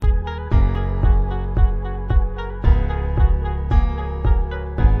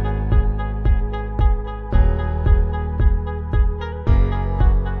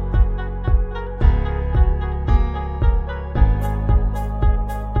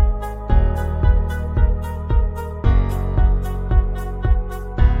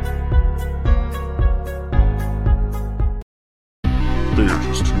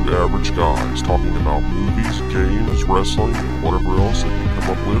wrestling, and whatever else they can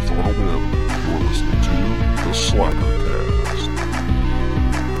come up with on a whim. You're listening to the Slackercast.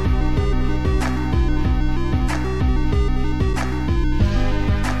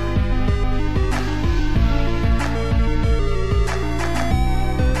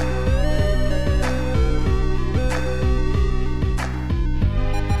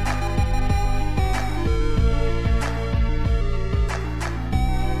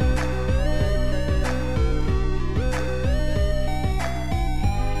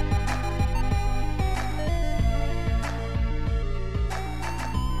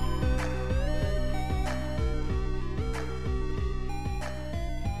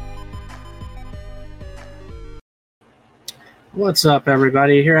 What's up,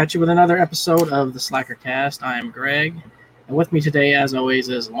 everybody? Here at you with another episode of the Slackercast. I am Greg, and with me today, as always,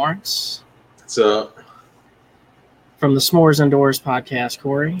 is Lawrence. What's up? From the S'mores Indoors podcast,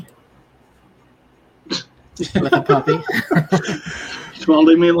 Corey. With a puppy. Just won't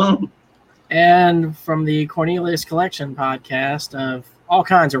leave me alone. And from the Cornelius Collection podcast of all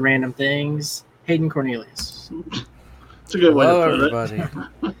kinds of random things, Hayden Cornelius. It's a good way Hello, to put everybody.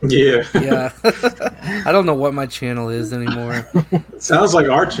 Yeah. Yeah. I don't know what my channel is anymore. It sounds like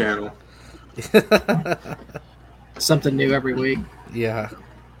our channel. Something new every week. Yeah.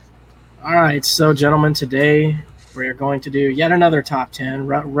 All right, so gentlemen, today we're going to do yet another top 10,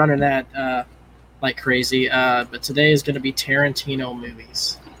 running that like crazy. But today is going to be Tarantino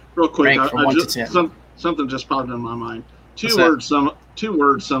movies. Real quick, Rank from 1 to 10. Something just popped in my mind. What's Two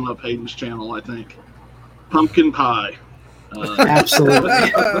words sum up Hayden's channel, I think. Pumpkin pie.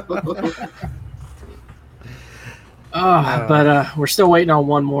 Absolutely. But we're still waiting on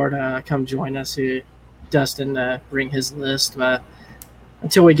one more to come join us, Dustin, bring his list. But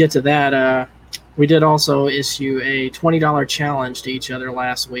until we get to that, we did also issue a $20 challenge to each other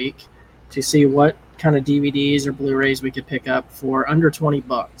last week to see what kind of DVDs or Blu-rays we could pick up for under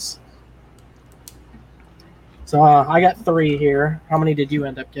 $20. So I got 3 here. How many did you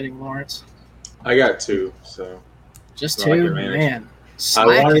end up getting, Lawrence? I got 2, so Just So I 2? can manage. Man.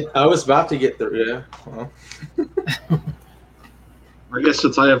 I was about to get 3. Yeah. Well, I guess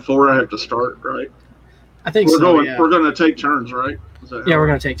since I have 4, I have to start, right? I think We're so, We're going to take turns, right? Yeah, we're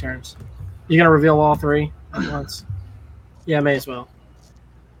going to take turns. You going to reveal all 3 at once? Yeah, may as well.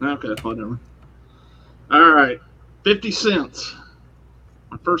 Okay, whatever. All right, 50 cents.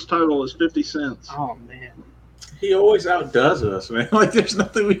 My first title is 50 cents. Oh, man. he always outdoes us, man. Like, there's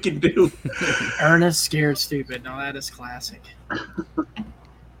nothing we can do. Ernest Scared Stupid. No, that is classic.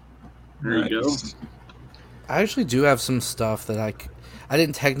 There you go. I actually do have some stuff that I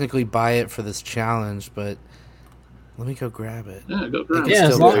didn't technically buy it for this challenge, but let me go grab it. Yeah, go grab it. Yeah,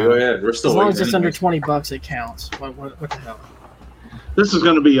 as Still long, count. Go ahead. We're still as long as waiting it's under anyway. $20, it counts. What the hell? This is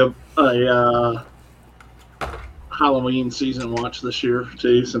going to be a Halloween season watch this year,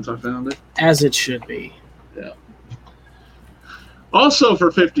 too, since I found it. As it should be. Yeah. Also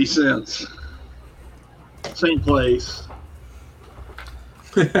for 50 cents. Same place.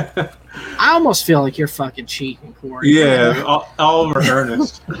 I almost feel like you're fucking cheating, Corey. Yeah, all over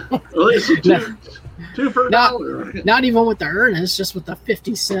Ernest. At least two for a dollar. Right? Not even with the Ernest, just with the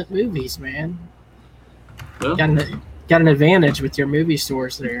 50-cent movies, man. Well, Got an advantage with your movie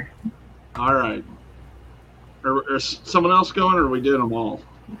stores there. all right. Is someone else going, or are we doing them all?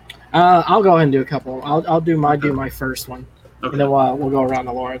 I'll go ahead and do a couple. I'll do my first one, Okay. and then we'll go around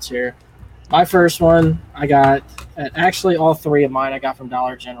to Lawrence here. My first one, I got actually all 3 of mine I got from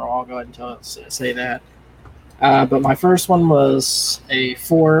Dollar General. I'll go ahead and say that. But my first one was a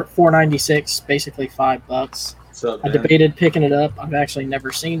 $4.96, basically $5. What's up, I man? debated picking it up. I've actually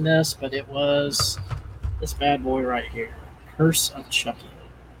never seen this, but it was this bad boy right here, Curse of Chucky.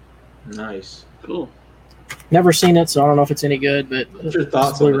 Nice. Cool. Never seen it, so I don't know if it's any good. But What's your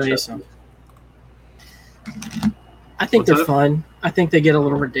thoughts it's on the Blu-ray, Chucky? so. I think What's they're that? fun. I think they get a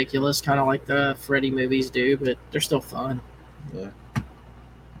little ridiculous, kind of like the Freddy movies do, but they're still fun. Yeah.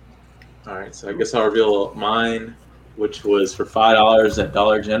 All right, so I guess I'll reveal mine, which was for $5 at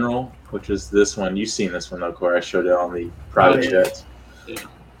Dollar General, which is this one. You've seen this one, though, Corey. I showed it on the private Oh, yeah. chat. Yeah.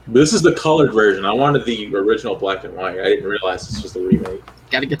 But this is the colored version. I wanted the original black and white. I didn't realize this was the remake.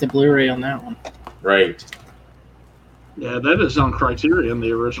 Got to get the Blu-ray on that one. Right. Yeah, that is on Criterion,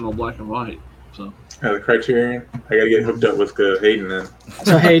 the original black and white. So The Criterion. I gotta get hooked up with Hayden then.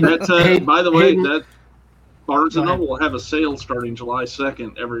 So Hayden, that's Hayden- by the way, Hayden- that Barnes and Go ahead. Noble will have a sale starting July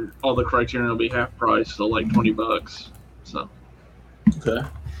 2nd. All the Criterion will be half price, so like $20. So Okay.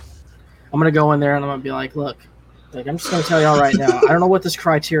 I'm gonna go in there and I'm gonna be like, look, I'm just gonna tell y'all right now. I don't know what this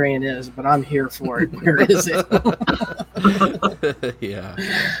Criterion is, but I'm here for it. Where is it? Yeah.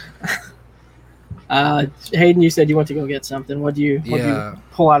 Hayden, you said you went to go get something. What do you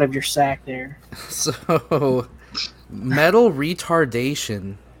pull out of your sack there? So, metal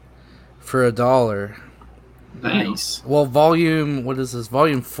retardation for $1. Nice. Well, what is this?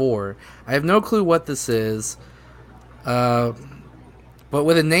 Volume 4. I have no clue what this is. But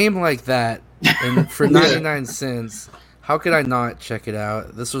with a name like that, and for 99 cents, how could I not check it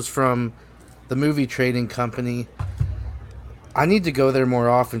out? This was from the Movie Trading Company. I need to go there more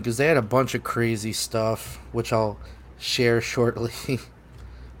often because they had a bunch of crazy stuff, which I'll share shortly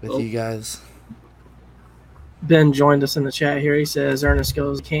with you guys. Ben joined us in the chat here. He says Ernest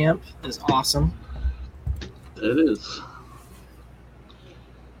Goes Camp is awesome. It is.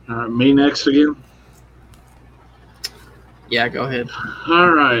 All right, me next again. Yeah, go ahead.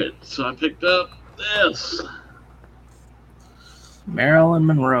 All right, so I picked up this. Marilyn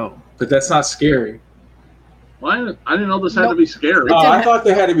Monroe. But that's not scary. Why? I didn't know this had to be scary. Oh, I thought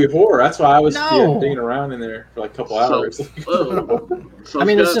they had to be horror. That's why I was No. digging around in there for like a couple hours. So I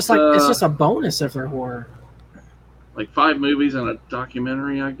mean, it's got, just a bonus if they're horror. like 5 movies and a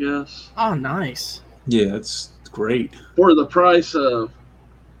documentary, I guess. Oh, nice. Yeah, it's great. For the price of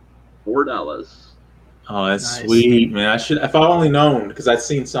 $4. Oh, that's Nice. sweet, man. I should, if I only known, because I'd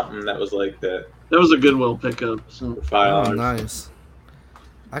seen something that was like that That was a Goodwill pickup. So for $5. Oh, nice.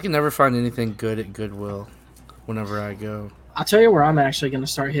 I can never find anything good at Goodwill whenever I go. I'll tell you where I'm actually going to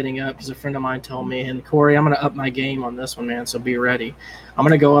start hitting up because a friend of mine told me, and Corey, I'm going to up my game on this one, man, so be ready. I'm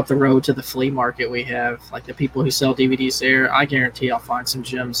going to go up the road to the flea market we have, like the people who sell DVDs there. I guarantee I'll find some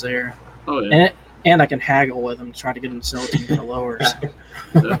gems there. Oh, yeah. And I can haggle with them to try to get them to sell it to me for lowers.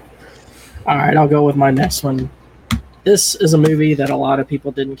 All right, I'll go with my next one. This is a movie that a lot of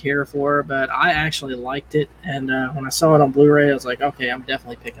people didn't care for, but I actually liked it. And when I saw it on Blu-ray, I was like, okay, I'm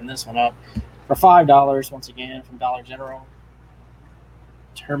definitely picking this one up. For $5, once again, from Dollar General.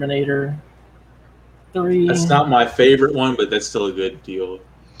 Terminator 3. That's not my favorite one, but that's still a good deal.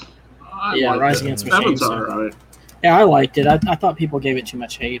 Yeah, Rise Against the Machines. That one's all right. Yeah, I liked it. I thought people gave it too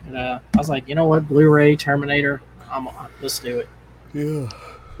much hate, but I was like, you know what, Blu-ray, Terminator, I'm on. Let's do it. Yeah.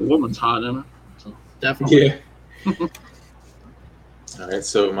 The woman's hot in it. So. Definitely. Yeah. All right,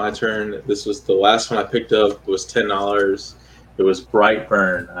 so my turn. This was the last one I picked up. It was $10. It was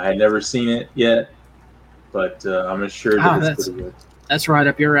Brightburn. I had never seen it yet, but I'm assured that it's pretty good. That's right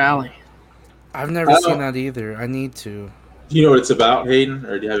up your alley. I've never seen that either. I need to. Do you know what it's about, Hayden,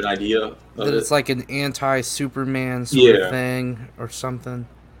 or do you have an idea of That it? it's like an anti-Superman sort of thing or something.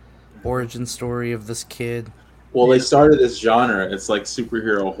 Origin story of this kid. Well, they started this genre. It's like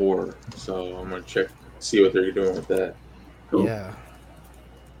superhero horror. So I'm gonna see what they're doing with that. Cool. Yeah.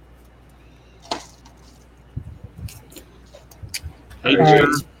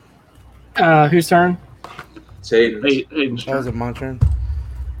 Hayden's turn. Whose turn? It's Hayden. Hayden's That was turn. it, my turn.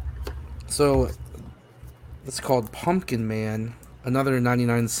 So, it's called Pumpkin Man, another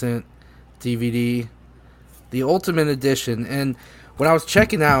 99-cent DVD, the Ultimate Edition. And when I was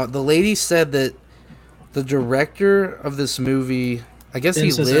checking out, the lady said that the director of this movie, I guess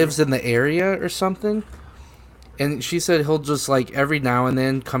he lives in the area or something. And she said he'll just, like, every now and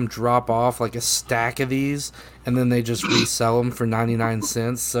then come drop off, like, a stack of these, and then they just resell them for 99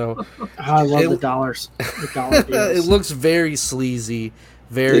 cents. So I love the dollars. The dollar deals. it looks very sleazy.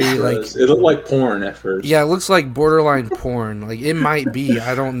 Very, like... It looked like porn at first. Yeah, it looks like borderline porn. Like, it might be.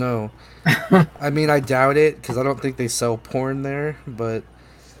 I don't know. I mean, I doubt it, because I don't think they sell porn there, but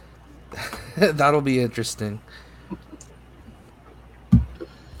that'll be interesting. All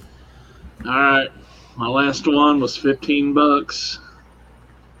right. My last one was $15.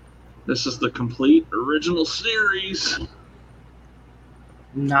 This is the complete original series.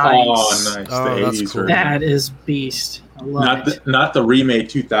 Nice. Oh, nice. Oh, The that's 80s cool. version. That is beast. I love it. Not the remade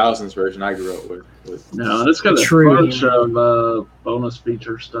 2000s version I grew up with. No, it's got a True. bunch of bonus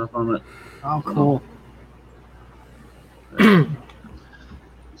feature stuff on it. Oh, cool.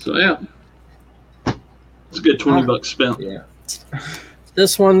 So, yeah. It's a good $20 spent. Yeah.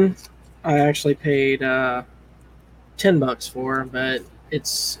 This one I actually paid $10 for, but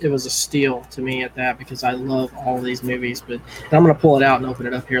it was a steal to me at that because I love all of these movies. But and I'm gonna pull it out and open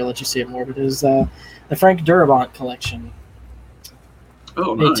it up here, let you see it more. But it is the Frank Darabont collection.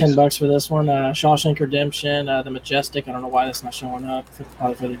 Oh, Paid nice. $10 for this one. Shawshank Redemption, The Majestic. I don't know why that's not showing up.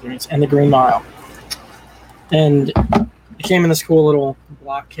 Probably for the Greens and The Green Mile. And it came in this cool little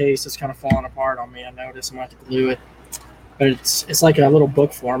block case. It's kind of falling apart on me. I noticed. I'm going to have to glue it. But it's like a little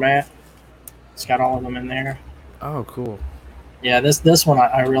book format. It's got all of them in there. Oh, cool. Yeah, this one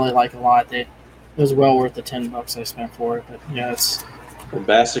I really like a lot. It was well worth the $10 I spent for it. But yeah, it's.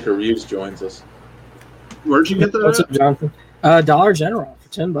 Bombastic Reviews joins us. Where'd you get that What's at? up, Jonathan? Dollar General for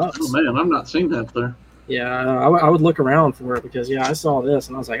 $10. Oh man, I've not seen that there. Yeah, I would look around for it because I saw this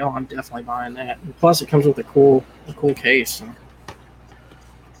and I was like, oh, I'm definitely buying that. And plus, it comes with a cool case. So.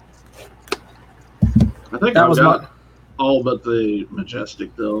 I think That I've was got my. all but the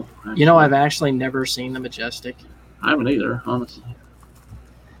Majestic though. You know, I've actually never seen the Majestic. I haven't either, honestly.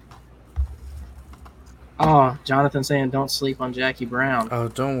 Oh, Jonathan saying don't sleep on Jackie Brown. Oh,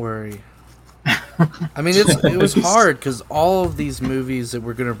 don't worry. I mean, it was hard because all of these movies that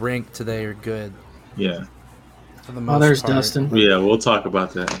we're gonna rank today are good. Yeah. For the most there's part. Dustin. Yeah, we'll talk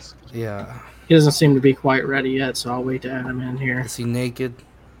about that. Yeah. He doesn't seem to be quite ready yet, so I'll wait to add him in here. Is he naked?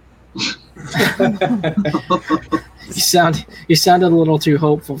 You sounded a little too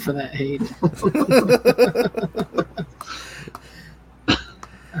hopeful for that hate.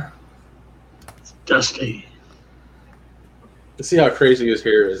 Dusty. Let's see how crazy his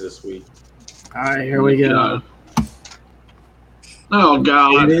hair is this week. All right, here we go. Oh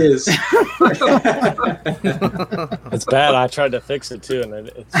God! It is. It's bad. I tried to fix it too,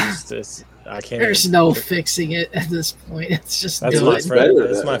 and it's I can't. There's no fixing it at this point. It's just That's do my it.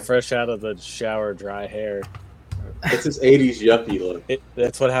 that's my fresh out of the shower dry hair. It's his 80s yuppie look.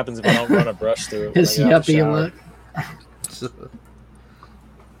 That's what happens if I don't run a brush through it. His when I get out the yuppie shower. look.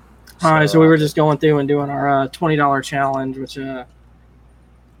 All right, so we were just going through and doing our $20 challenge, which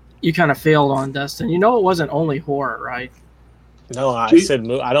you kind of failed on, Dustin. You know, it wasn't only horror, right? No, I said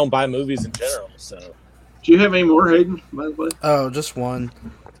I don't buy movies in general. So, do you have any more, Hayden? By the way. Oh, just one.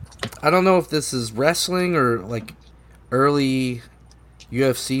 I don't know if this is wrestling or like early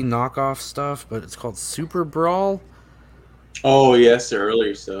UFC knockoff stuff, but it's called Super Brawl. Oh, yes, the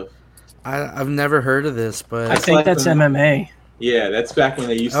earlier stuff. I've never heard of this, but I think that's MMA. Yeah, that's back when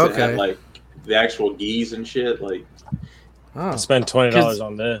they used to have like the actual gis and shit. Like, I spent $20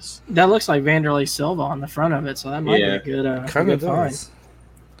 on this. That looks like Vanderlei Silva on the front of it, so that might be a good, kind of find.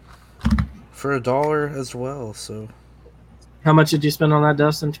 For $1 as well. So, how much did you spend on that,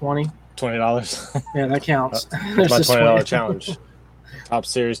 Dustin? $20. Yeah, that counts. That's my $20 challenge. Top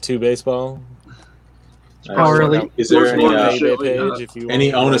Series 2 baseball. How early? Is there any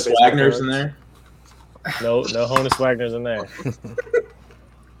Honus Wagner's in there? No Honus Wagner's in there.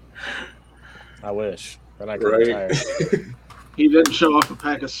 I wish. Then I could retire. He didn't show off a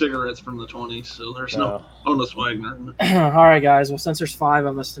pack of cigarettes from the 20s, so there's no Honus Wagner. All right, guys. Well, since there's 5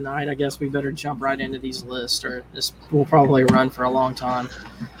 of us tonight, I guess we better jump right into these lists, or this will probably run for a long time.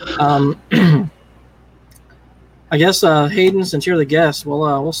 I guess Hayden, since you're the guest,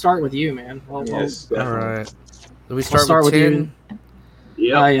 we'll start with you, man. Yes, all right. Do we we'll start with 10?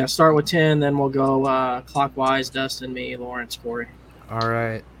 Yeah, start with 10, then we'll go clockwise. Dustin, me, Lawrence, Corey. All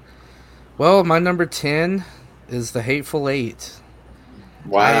right. Well, my number 10 is The Hateful Eight.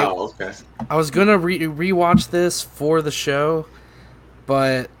 Wow, okay. I was going to rewatch this for the show,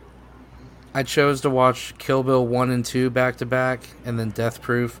 but I chose to watch Kill Bill 1 and 2 back-to-back, and then Death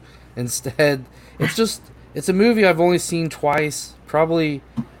Proof instead. It's a movie I've only seen twice, probably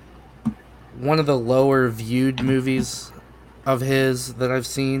one of the lower viewed movies of his that I've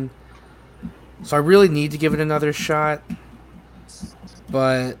seen. So I really need to give it another shot,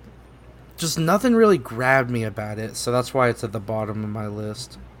 but just nothing really grabbed me about it, so that's why it's at the bottom of my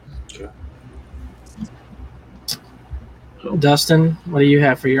list. Okay. Dustin, what do you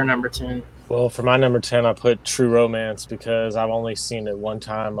have for your number 10? Well, for my number 10, I put True Romance because I've only seen it one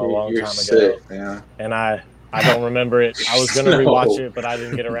time a long time ago. Sick, man. And I don't remember it. I was going to rewatch it, but I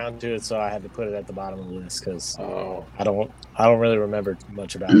didn't get around to it, so I had to put it at the bottom of the list because I don't really remember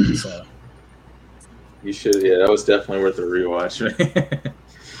much about it. So you should. Yeah, that was definitely worth a rewatch.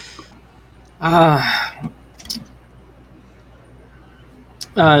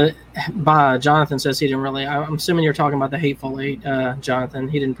 Jonathan says he didn't really. I'm assuming you're talking about The Hateful Eight, Jonathan.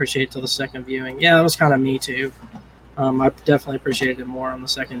 He didn't appreciate it till the second viewing. Yeah, that was kind of me too. I definitely appreciated it more on the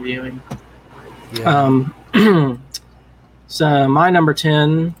second viewing. Yeah. So my number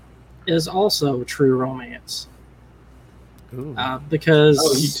 10 is also True Romance.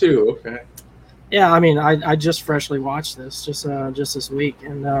 Because you too. Okay. Yeah, I mean, I just freshly watched this just this week,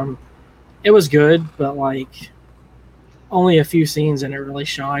 and it was good, but like only a few scenes in it really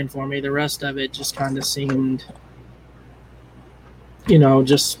shined for me. The rest of it just kind of seemed,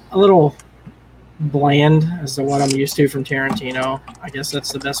 just a little bland as to what I'm used to from Tarantino. I guess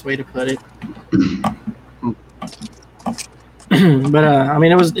that's the best way to put it. But I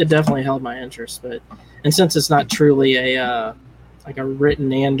mean, it definitely held my interest. And since it's not truly a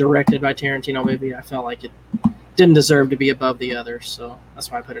written and directed by Tarantino movie, I felt like it didn't deserve to be above the others. So that's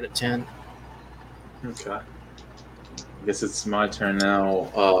why I put it at 10. Okay. I guess it's my turn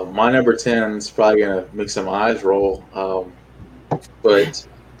now. My number 10 is probably gonna make some eyes roll. But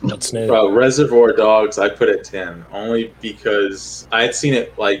That's new. Reservoir Dogs, I put at 10, only because I had seen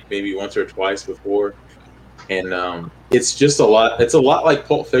it like maybe once or twice before, and it's just a lot. It's a lot like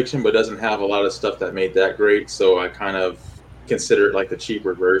Pulp Fiction, but doesn't have a lot of stuff that made that great. So I kind of consider it like the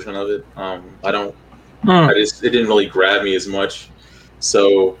cheaper version of it. It didn't really grab me as much.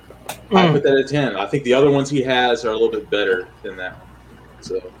 So I put that at 10. I think the other ones he has are a little bit better than that one.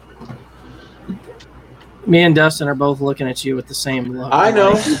 So me and Dustin are both looking at you with the same look. I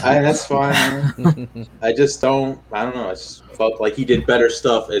know. That's fine, man. I just don't know. I just felt like he did better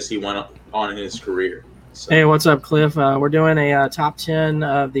stuff as he went on in his career. So. Hey, what's up, Cliff? We're doing a top 10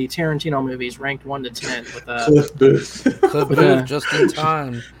 of the Tarantino movies, ranked 1 to 10. With Cliff Booth. Cliff Booth, just in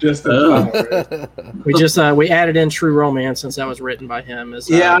time. Just in time. We added in True Romance since that was written by him.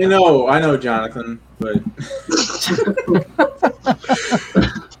 I know, Jonathan, but.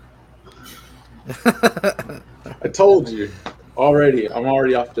 I told you already. I'm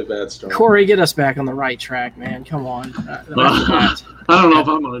already off to a bad start. Corey, get us back on the right track, man. Come on. I don't know if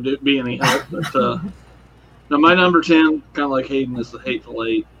I'm going to be any help, but now my number 10, kind of like Hayden, is The Hateful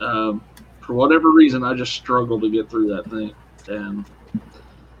Eight. For whatever reason, I just struggle to get through that thing, and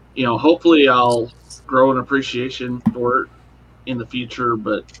hopefully I'll grow an appreciation for it in the future.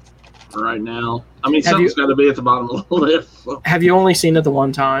 But right now, something's got to be at the bottom of the list. So. Have you only seen it the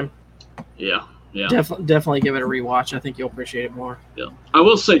one time? Yeah. Definitely give it a rewatch. I think you'll appreciate it more. Yeah. I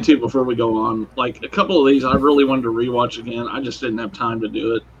will say too, before we go on, like a couple of these I really wanted to rewatch again. I just didn't have time to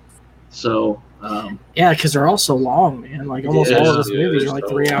do it. So yeah, because they're all so long, man. Like almost all of those movies are like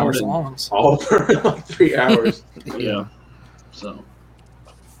 3 hours long. So. All of them are like 3 hours. Yeah. So.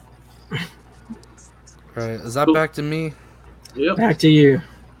 All right, is that back to me? Yeah. Back to you.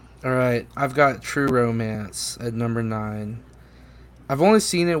 All right, I've got True Romance at number 9. I've only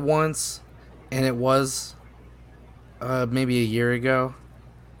seen it once, and it was maybe a year ago.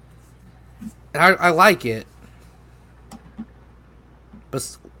 And I like it,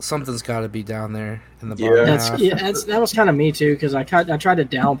 but something's got to be down there in the bottom half. That was kind of me too, because I tried to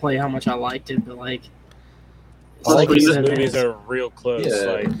downplay how much I liked it, but like. All of these movies are real close.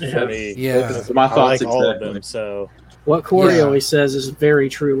 For me. Yeah. My thoughts I like all of them. So what Corey always says is very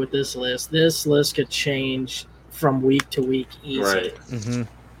true with this list. This list could change from week to week easy. Right. Mm-hmm.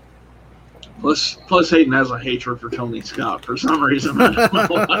 Plus, Hayden has a hatred for Tony Scott for some reason. I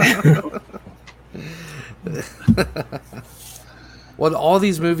don't know. Well, all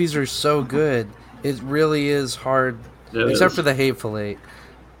these movies are so good. It really is hard, except for The Hateful Eight.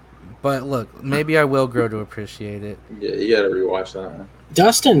 But look, maybe I will grow to appreciate it. Yeah, you gotta rewatch that one.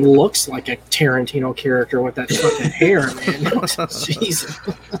 Dustin looks like a Tarantino character with that fucking hair, man. Jesus.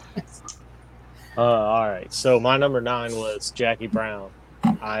 All right. So my number 9 was Jackie Brown.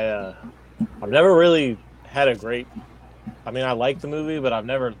 I've never really had a great. I mean, I like the movie, but I've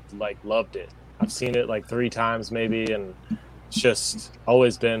never loved it. I've seen it 3 times maybe, and it's just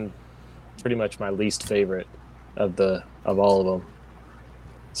always been pretty much my least favorite of all of them.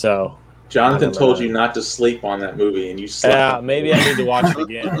 So Jonathan told you not to sleep on that movie, and you slept. Yeah, maybe I need to watch it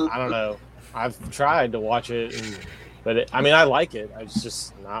again. I don't know. I've tried to watch it, but I like it. It's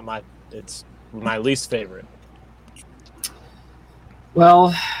just not my. It's my least favorite.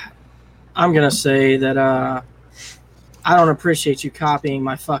 Well, I'm gonna say that I don't appreciate you copying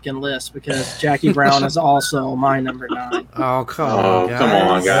my fucking list, because Jackie Brown is also my number 9. Oh, come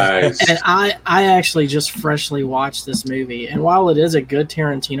on, guys. And I actually just freshly watched this movie, and while it is a good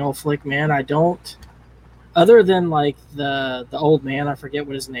Tarantino flick, man, I don't, other than the old man, I forget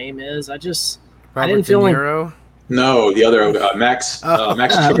what his name is. I didn't feel De Niro? No, the other Max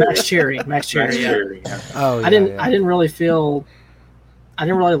Cherry. Max Cherry. Yeah. Oh, yeah, I didn't really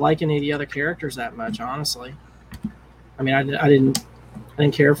like any of the other characters that much, honestly. I mean, I didn't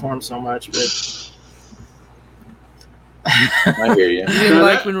care for him so much, but I hear you. You didn't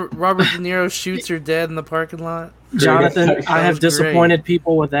like when Robert De Niro shoots her dead in the parking lot? Jonathan, I have disappointed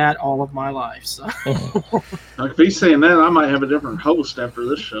people with that all of my life. So, if he's saying that, I might have a different host after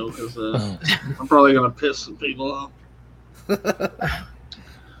this show, because I'm probably going to piss some people off.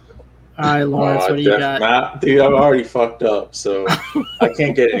 all right, Lawrence, what do you got? Dude, I've already fucked up, so I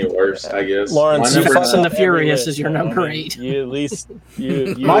can't get any worse, I guess. Lawrence, Fast and the Furious is your number 8. You at least my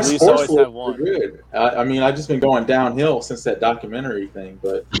at least sports always have one. Good. I've just been going downhill since that documentary thing,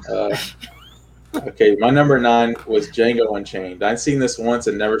 but okay, my number 9 was Django Unchained. I'd seen this once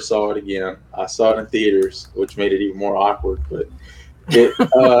and never saw it again. I saw it in theaters, which made it even more awkward, but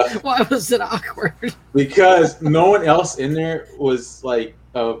why was it awkward? Because no one else in there was like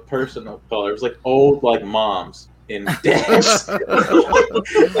a person of color. It was old moms in dance. Like,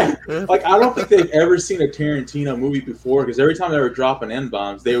 I don't think they've ever seen a Tarantino movie before, because every time they were dropping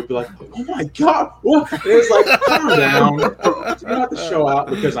N-bombs, they would be like, oh my God, what? And it's like, calm down. You don't have to show out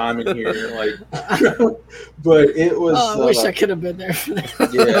because I'm in here. Like, but it was. Oh, I wish I could have been there for that.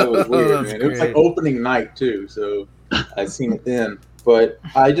 Yeah, it was weird, That's man. It was like great. opening night, too, so I'd seen it then. But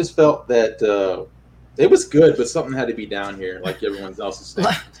I just felt that it was good, but something had to be down here, like everyone else is saying.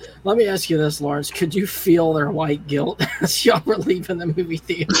 Let me ask you this, Lawrence. Could you feel their white guilt as y'all were leaving the movie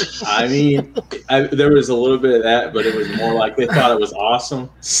theater? I mean, there was a little bit of that, but it was more like they thought it was awesome.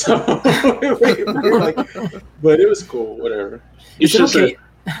 So, like, but it was cool, whatever. You Is it should okay?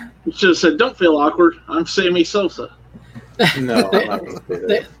 You should have said, "Don't feel awkward. I'm Sammy Sosa." No, I'm not going to say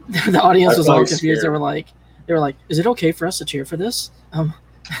that. The audience was all probably confused. scared. They were like, "Is it okay for us to cheer for this?"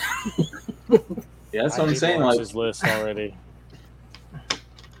 Yeah, that's I what I'm need saying. to watch Like, his list already.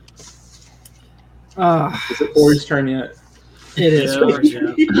 is it Corey's turn yet? It is.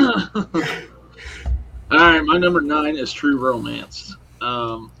 Yeah. All right, my number 9 is True Romance.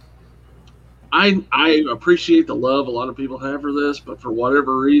 I appreciate the love a lot of people have for this, but for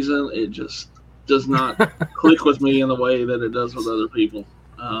whatever reason, it just does not click with me in the way that it does with other people.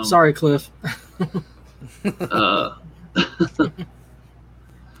 Sorry, Cliff.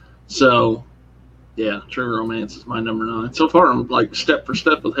 So, yeah, True Romance is my number 9. So far, I'm like step for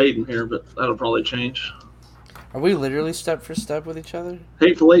step with Hayden here, but that'll probably change. Are we literally step for step with each other?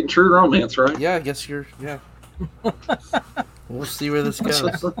 Hateful Eight and True Romance, right? Yeah, I guess you're. Yeah. We'll see where this goes.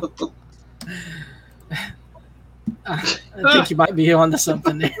 I think you might be onto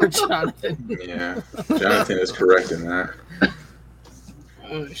something there, Jonathan. Yeah, Jonathan is correct in that.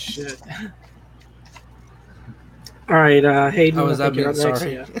 Oh shit! All right, Hayden. How was I that think you're being up next,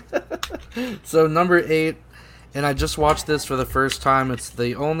 sorry? yeah. So number 8, and I just watched this for the first time. It's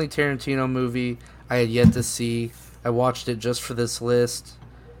the only Tarantino movie I had yet to see. I watched it just for this list.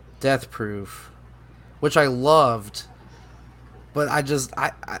 Death Proof, which I loved, but I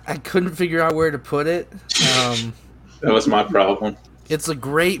couldn't figure out where to put it. That was my problem. It's a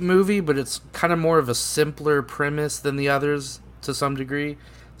great movie, but it's kind of more of a simpler premise than the others to some degree.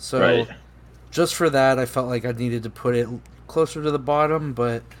 So Right. just for that, I felt like I needed to put it closer to the bottom.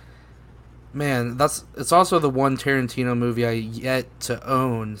 But man, it's also the one Tarantino movie I yet to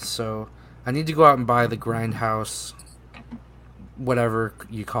own. So I need to go out and buy the Grindhouse, whatever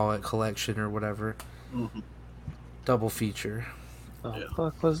you call it, collection or whatever. Mm-hmm. Double feature. Oh, Yeah.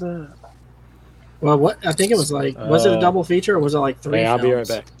 fuck was that? Well, what I think it was like, was it a double feature or was it like 3 Hey, I'll be right films?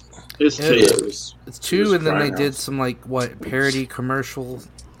 back. It's Yeah, two. It was, It's it 2, was and then they Grindhouse. did some parody commercial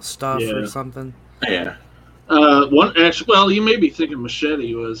stuff Yeah. or something. Yeah. One actually, well, you may be thinking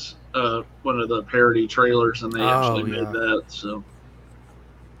Machete was one of the parody trailers, and they actually yeah. made that. So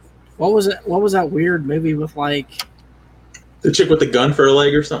What was it? What was that weird movie with like? The chick with the gun for a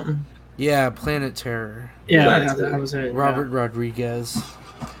leg or something? Yeah, Planet Terror. Yeah, That's that it. was it. Robert Rodriguez. Yeah.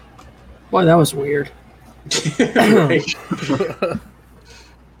 Boy, that was weird. Right.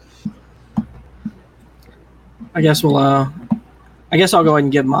 I guess we'll. I guess I'll go ahead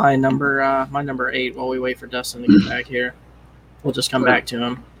and give my number 8 while we wait for Dustin to get back here. We'll just come back to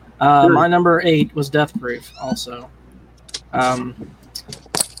him. My number 8 was Death Proof. Also,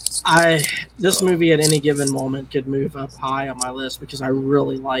 this movie at any given moment could move up high on my list because I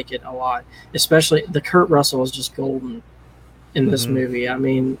really like it a lot. Especially the Kurt Russell is just golden in this movie. I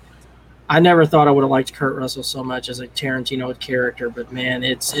mean, I never thought I would have liked Kurt Russell so much as a Tarantino character, but man,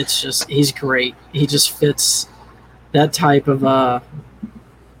 it's just he's great. He just fits that type of I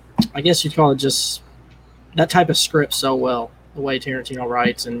guess you'd call it just that type of script so well, the way Tarantino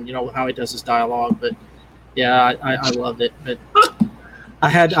writes and how he does his dialogue. But yeah, I loved it, but I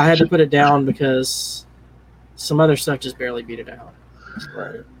had to put it down because some other stuff just barely beat it out.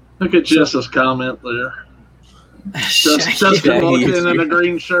 Right. look at Jess's comment there. Justin walked in a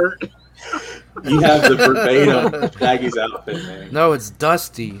green shirt. You have the verbatim Shaggy's outfit, man. No, it's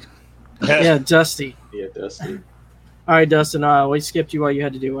Dusty. Yeah, Dusty. Yeah, Dusty. All right, Dustin. We skipped you while you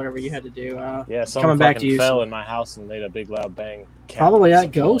had to do whatever you had to do. Yeah, someone coming back to fucking you. fell in my house and made a big loud bang. Cat Probably must that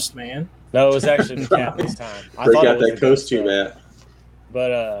have ghost, man. fallen. No, it was actually the cat this time. I Break thought out it was that a coast tube though. at.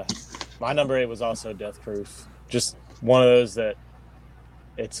 But my number 8 was also Death Proof. Just one of those that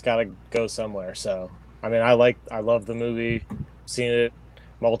it's got to go somewhere. So, I mean, I love the movie, seen it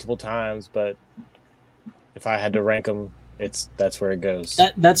multiple times, but if I had to rank them, that's where it goes.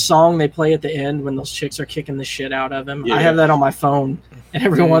 That song they play at the end when those chicks are kicking the shit out of him. Yeah. I have that on my phone, and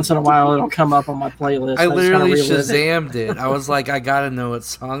every once in a while it'll come up on my playlist. I just literally kinda relive it. Shazammed it. I was like, I gotta know what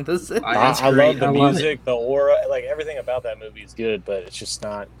song this is. That's I great. love the I love music, the aura, like everything about that movie is good, but it's just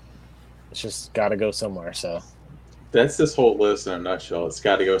not. It's just got to go somewhere. So That's this whole list in a nutshell. It's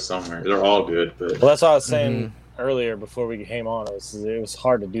got to go somewhere. They're all good, but Well, that's what I was saying earlier before we came on. It was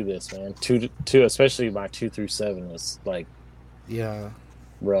hard to do this, man. Two, especially my 2 through 7 was like,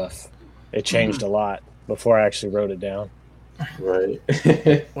 rough. It changed a lot before I actually wrote it down. right.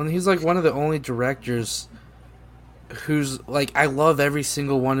 When he's like one of the only directors who's like, I love every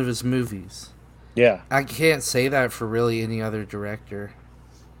single one of his movies. Yeah, I can't say that for really any other director.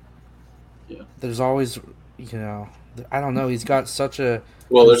 Yeah. There's always, you know, I don't know. He's got such a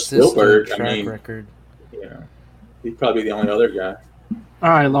There's consistent Spielberg. track record. Yeah, he's probably the only other guy. All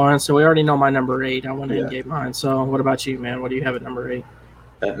right, Lawrence. So we already know my number 8. I went ahead and Yeah. gave mine. So what about you, man? What do you have at number 8?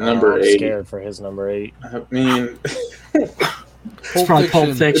 At number I'm 8. scared for his number 8. I mean, It's probably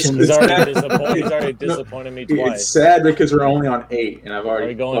Pulp Fiction. He's already disappointed me twice. it's sad because we're only on 8, and I've Are already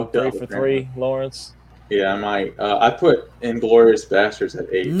we going fucked up 3 for apparently. 3, Lawrence? Yeah, I might. I put Inglourious Bastards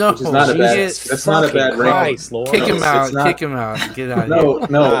at 8, No, which is not a bad. Jesus That's not a bad fucking ranking. Christ, Lawrence. Kick him it's out. not- Kick him out. Get out of here.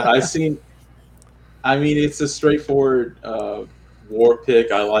 No. I mean, it's a straightforward war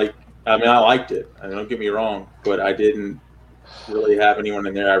pick. I liked it. I mean, don't get me wrong, but I didn't really have anyone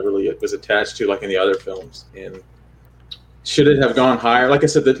in there I really was attached to, like in the other films. And should it have gone higher? Like I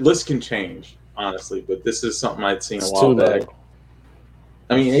said, the list can change, honestly, but this is something I'd seen It's a while too back. low.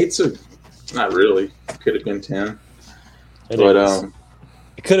 I mean, 8's not really. Could have been 10, It but is.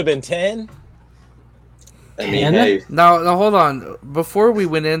 It could have been 10. I mean, 10? hey, Now, hold on. Before we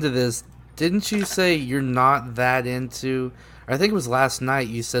went into this, didn't you say you're not that into? I think it was last night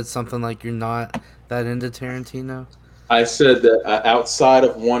you said something like you're not that into Tarantino. I said that outside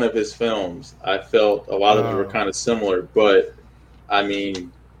of one of his films, I felt a lot of them were kind of similar, but I mean,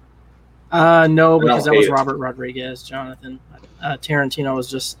 No, because that was hate it. Robert Rodriguez, Jonathan. Tarantino was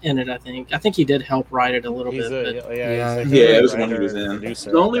just in it, I think. I think he did help write it a little He's bit. a, Yeah. he's Yeah, a it was when he writer was and in.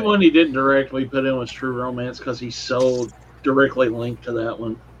 producer, The I only think. one he didn't directly put in was True Romance because he's so directly linked to that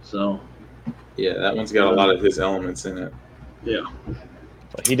one. So, yeah, that one's got a lot of his elements in it, yeah.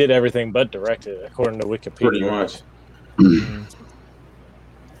 But he did everything but directed, according to Wikipedia. pretty much.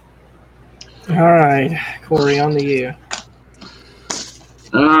 All right, Corey, on to you.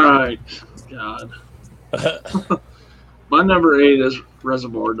 All right. God. My number 8 is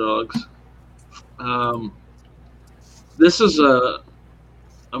Reservoir Dogs. This is a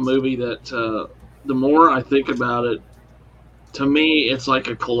movie that the more I think about it, to me, it's like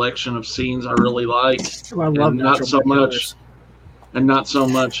a collection of scenes I really like, Oh, I love and not natural so born much, killers. and not so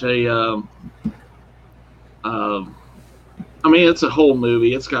much a. I mean, it's a whole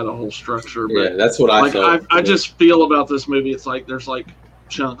movie. It's got a whole structure, but Yeah, that's what I like felt. I just feel about this movie. It's like there's like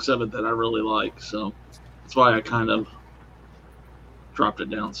chunks of it that I really like, so that's why I kind of dropped it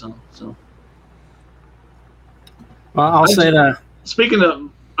down some. So Well, I'll say that. speaking of,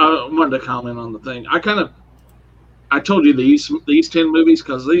 I wanted to comment on the thing. I told you these 10 movies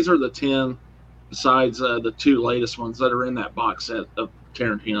because these are the 10 besides the 2 latest ones that are in that box set of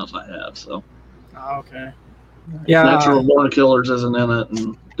Tarantino's I have. So Oh, okay. Yeah, Natural Born Killers isn't in it,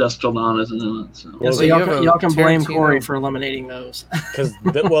 and Dusk Till Dawn isn't in it. So. yeah, so you y'all, have a y'all can blame Tarantino- Corey for eliminating those. Because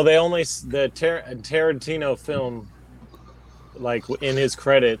the Tarantino film, like in his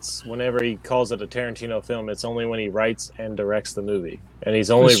credits, whenever he calls it a Tarantino film, it's only when he writes and directs the movie, and he's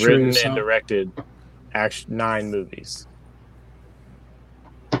only That's true, written so- and directed 9 movies.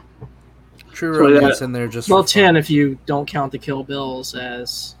 True So, yeah. Romance in there just Well, for 10 fun. if you don't count the Kill Bills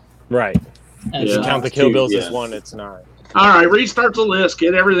as. Right. as Yeah. If you count the Kill Bills as Yeah. 1, it's 9. All right, restart the list.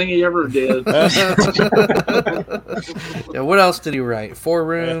 Get everything he ever did. Yeah, what else did he write? 4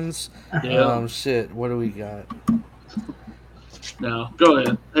 Rooms. Yeah. Shit. What do we got? No, go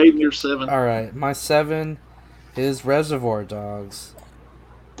ahead. Hayden, you're 7. All right, my 7 is Reservoir Dogs.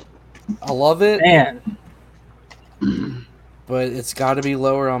 I love it, Man, but it's got to be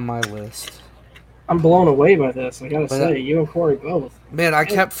lower on my list. I'm blown away by this. I gotta But, say, you and Corey both. Man, I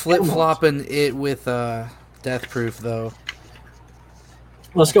kept flip flopping it with Death Proof though.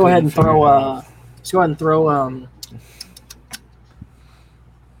 Let's go ahead and Couldn't throw. figure it out. Let's go ahead and throw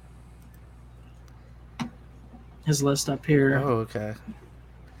his list up here. Oh, okay.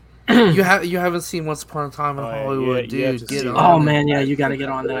 you haven't seen Once Upon a Time in Oh, yeah, Hollywood, you have dude. to Get see on. that. Oh it. man, yeah, you got to get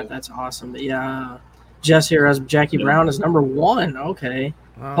on that. That's awesome. But yeah, Jess here has Jackie Brown as number 1. Okay,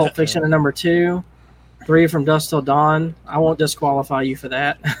 Oh, Pulp Fiction at number 2. 3 from Dusk Till Dawn. I won't disqualify you for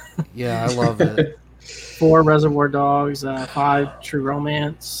that. Yeah, I love it. 4 Reservoir Dogs. 5 True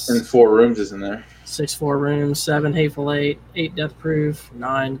Romance. And 4 Rooms is in there. 6 4 Rooms. 7 Hateful Eight. 8 Death Proof.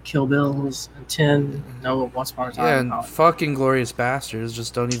 9 Kill Bills. And 10 No Once Upon a Time. Yeah, in and Hollywood. fucking Glorious Bastards.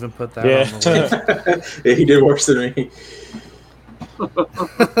 Just don't even put that Yeah. on the list. Yeah, he did worse than me.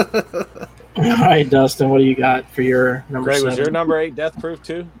 All right, Dustin, what do you got for your number Greg, 7? was your number 8 Death Proof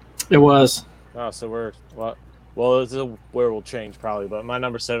too? It was. Oh, so we're what? Well, this is where we'll change probably, but my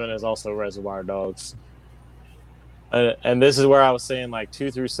number 7 is also Reservoir Dogs. And this is where I was saying like 2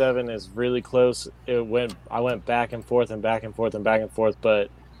 through 7 is really close. I went back and forth and back and forth and back and forth, but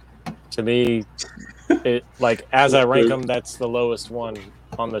to me, it like as I rank them, that's the lowest one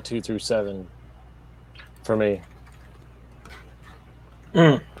on the 2 through 7 for me.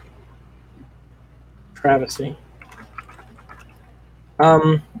 Travesty.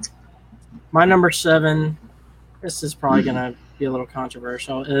 My number 7. This is probably gonna be a little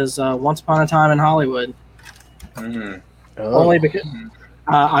controversial. Is Once Upon a Time in Hollywood. Only because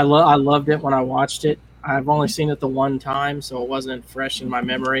I loved it when I watched it. I've only seen it the one time, so it wasn't fresh in my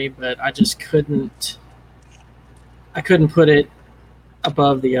memory. But I just couldn't put it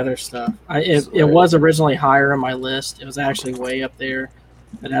above the other stuff. It was originally higher on my list. It was actually way up there,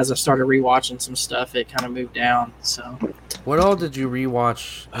 but as I started rewatching some stuff, it kind of moved down. So, what all did you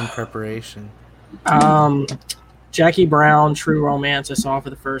rewatch in preparation? Jackie Brown, True Romance, I saw for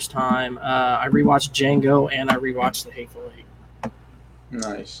the first time. I rewatched Django, and I rewatched The Hateful Eight.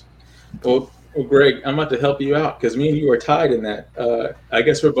 Nice. Well, Greg, I'm about to help you out because me and you are tied in that. I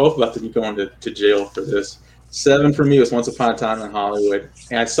guess we're both about to be going to jail for this. 7 for me was Once Upon a Time in Hollywood,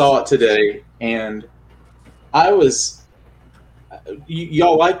 and I saw it today, and I was.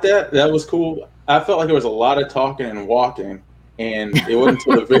 Y'all like that? That was cool. I felt like there was a lot of talking and walking, and it wasn't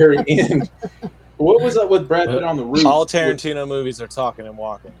until the very end. What was up with Brad Pitt on the roof? All Tarantino movies are talking and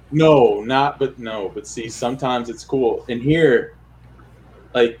walking. But see, sometimes it's cool. And here,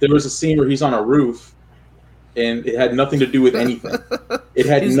 like, there was a scene where he's on a roof, and it had nothing to do with anything. It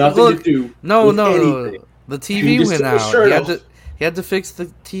had nothing to do with anything. The TV went out. He had to fix the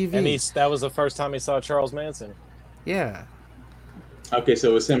TV. And that was the first time he saw Charles Manson. Yeah. Okay, so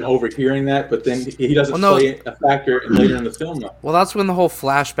it was him overhearing that, but then he doesn't play a factor later in the film, though. Well, that's when the whole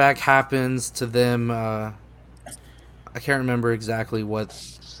flashback happens to them. I can't remember exactly what.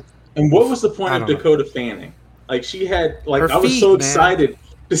 And what was the point of Dakota Fanning? Like, she had, like, I was so excited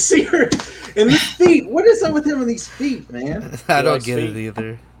to see her. And these feet, what is up with him and these feet, man? I don't get it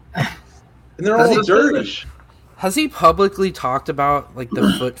either. And they're all dirty. Has he publicly talked about, like,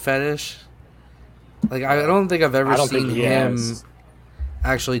 the foot fetish? Like, I don't think I've ever seen him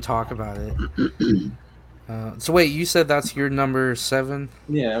actually talk about it. So wait, you said that's your number 7?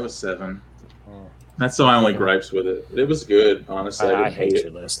 Yeah, it was 7. That's my only gripes with it. It was good, honestly. I hate your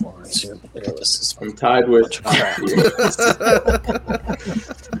list, Lawrence. Your list is I'm tied with.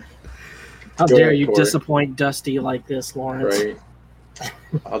 How dare you disappoint Dusty like this, Lawrence? Right.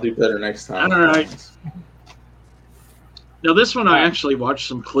 I'll do better next time. All right. Now, this one I actually watched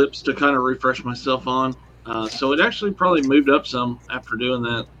some clips to kind of refresh myself on. So it actually probably moved up some after doing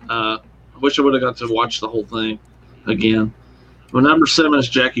that. I wish I would have got to watch the whole thing again. But number 7 is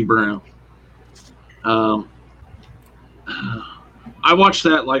Jackie Brown. I watched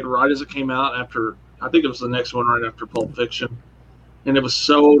that like right as it came out after, I think it was the next one right after Pulp Fiction. And it was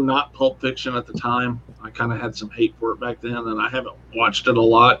so not Pulp Fiction at the time. I kind of had some hate for it back then, and I haven't watched it a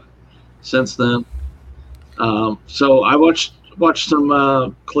lot since then. So I watched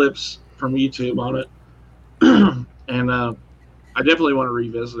some clips from YouTube on it. And I definitely want to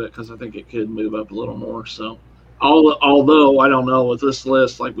revisit it because I think it could move up a little more. So, although I don't know with this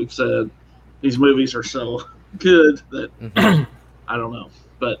list, like we've said, these movies are so good that I don't know.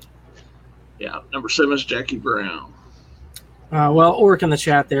 But yeah, number 7 is Jackie Brown. Well, Orc in the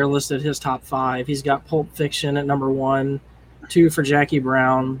chat there listed his top 5. He's got Pulp Fiction at number 1, 2 for Jackie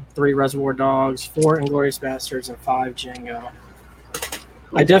Brown, 3 Reservoir Dogs, 4 Inglourious Bastards, and 5 Django.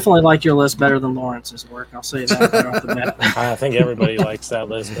 I definitely like your list better than Lawrence's work. I'll say that right off the bat. I think everybody likes that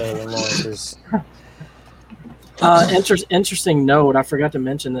list better than Lawrence's. Interesting note. I forgot to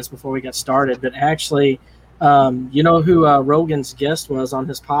mention this before we got started, but actually, you know who Rogan's guest was on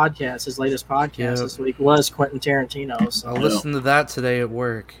his podcast, his latest podcast this week, was Quentin Tarantino. So. I listened to that today at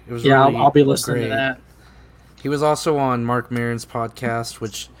work. It was really I'll be listening to that. He was also on Mark Maron's podcast,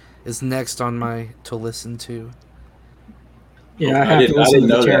 which is next on my to listen to. Yeah, I have to listen to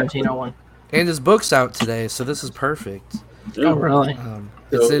the Tarantino one. And his book's out today, so this is perfect. Oh, really?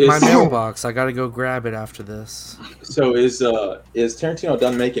 It's in my mailbox. I got to go grab it after this. So is Tarantino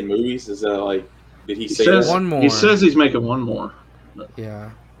done making movies? Is that like, did he say that? One more? He says he's making one more.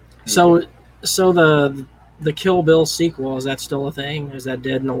 Yeah. So the Kill Bill sequel, is that still a thing? Is that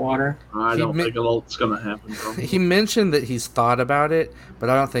dead in the water? I don't think it's going to happen. Probably. He mentioned that he's thought about it,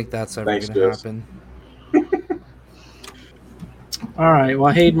 but I don't think that's ever going to happen. All right.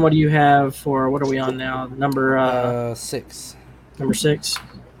 Well, Hayden, what do you have for, what are we on now? Number 6. Number 6.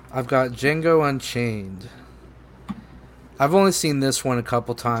 I've got Django Unchained. I've only seen this one a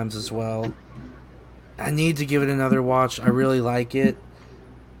couple times as well. I need to give it another watch. I really like it.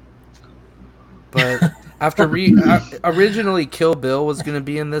 But after originally Kill Bill was going to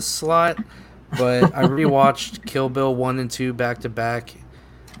be in this slot, but I rewatched Kill Bill 1 and 2 back to back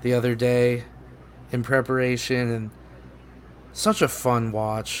the other day in preparation, and such a fun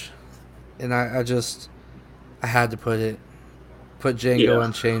watch. And I had to put Django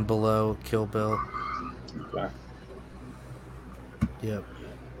Unchained below Kill Bill. Okay. Yep.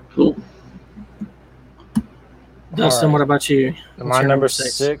 Cool. Dustin, All right. what about you? My What's your number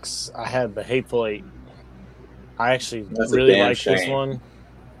six, I had The Hateful Eight. I actually really like this one.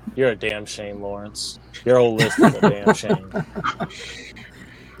 You're a damn shame, Lawrence. Your whole list is a damn shame.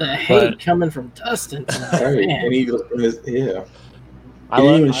 The hate coming from Dustin. Right. Man. And yeah.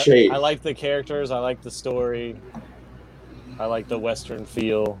 I like the characters. I like the story. I like the Western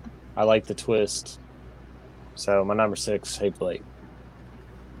feel. I like the twist. So my number 6, Hateful Eight.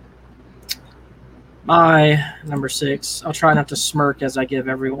 My number 6. I'll try not to smirk as I give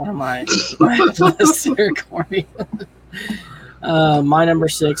every one of my lists here, Corey. My number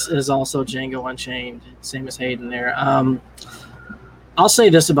 6 is also Django Unchained, same as Hayden there. I'll say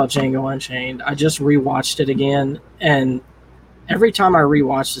this about Django Unchained. I just rewatched it again, and every time I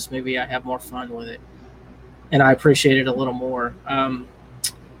rewatch this movie, I have more fun with it, and I appreciate it a little more.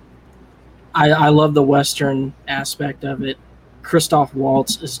 I love the Western aspect of it. Christoph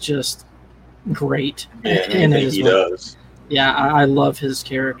Waltz is just great. And he does. Yeah, I love his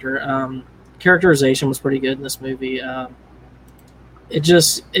character. Characterization was pretty good in this movie.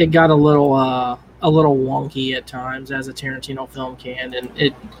 It got a little wonky at times, as a Tarantino film can, and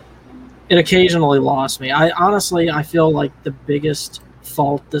it occasionally lost me. I feel like the biggest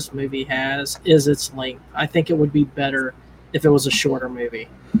fault this movie has is its length. I think it would be better if it was a shorter movie.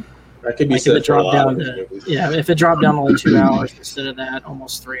 That could be Like said if it for a dropped lot down of to these movies. if it dropped down to like 2 hours instead of that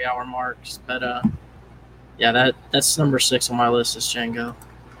almost 3 hour marks. But that's number 6 on my list is Django.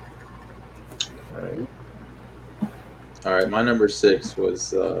 All right, my number 6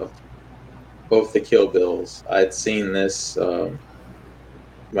 was both the Kill Bills. I'd seen this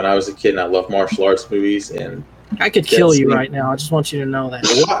when I was a kid, and I loved martial arts movies. And I could kill you right now. I just want you to know that.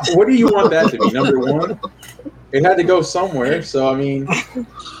 what do you want that to be? Number 1? It had to go somewhere. So I mean,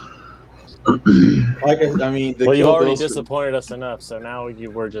 the You've already Bills, disappointed us enough, so now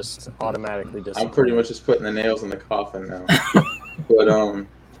we're just automatically disappointed. I'm pretty much just putting the nails in the coffin now. But I don't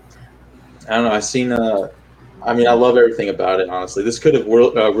know. I love everything about it. Honestly, this could have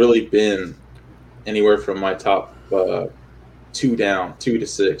really been anywhere from my top 2 to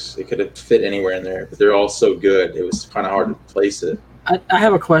 6. It could have fit anywhere in there, but they're all so good. It was kind of hard to place it. I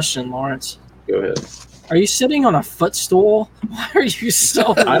have a question, Lawrence. Go ahead. Are you sitting on a footstool? Why are you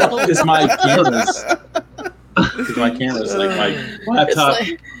so? I don't. It's my cameras. Because my camera's like my laptop.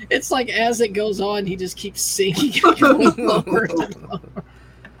 It's like as it goes on, he just keeps sinking lower and lower.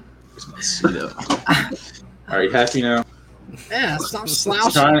 Are you happy now? Yeah, stop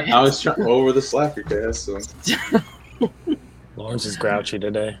slouching. I was trying over the Slackercast. So. Lawrence is grouchy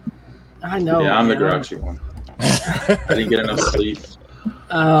today. I know. Yeah, I'm the man. grouchy one. I didn't get enough sleep.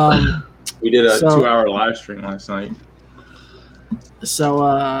 Um, We did a 2-hour live stream last night.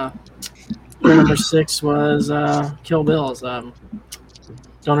 So, your number 6 was Kill Bills. Don't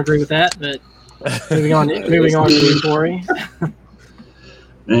agree with that, but moving on to you, Corey.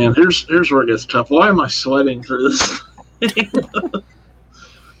 Man, here's where it gets tough. Why am I sweating through this?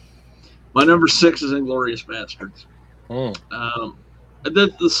 My number 6 is Inglourious Bastards.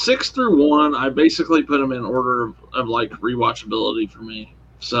 The 6 through 1, I basically put them in order of like rewatchability for me.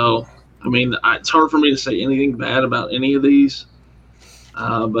 So, I mean, it's hard for me to say anything bad about any of these,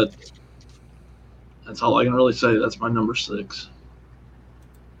 but that's all I can really say. That's my number 6.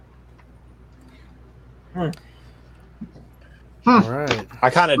 All right. I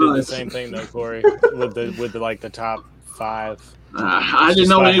kind of did the same thing though, Corey, with the top 5. I didn't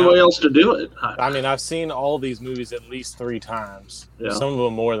know any way else to do it. I mean, I've seen all these movies at least 3 times. Yeah. Some of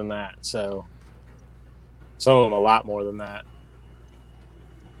them more than that. So some of them a lot more than that.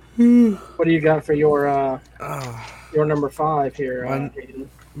 What do you got for your number 5 here? Hayden?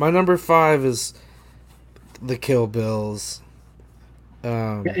 My number 5 is the Kill Bills. You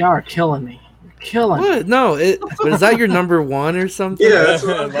are killing me. You're killing me. What? No, but is that your number 1 or something? Yeah, that's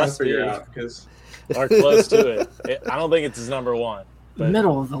what I'm It trying to must figure be. out. Because Or close to it. I don't think it's his number 1. But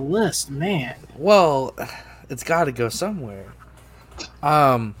Middle of the list, man. Well, it's got to go somewhere.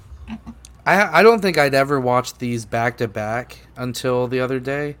 I don't think I'd ever watched these back to back until the other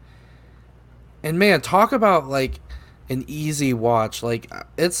day. And man, talk about like an easy watch. Like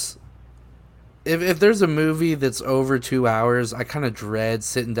it's if there's a movie that's over 2 hours, I kind of dread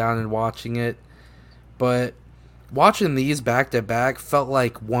sitting down and watching it. But watching these back to back felt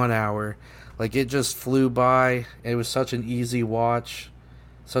like 1 hour. Like it just flew by. It was such an easy watch,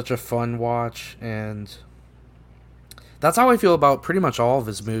 such a fun watch, and that's how I feel about pretty much all of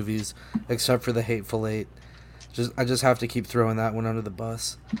his movies, except for The Hateful Eight. I just have to keep throwing that one under the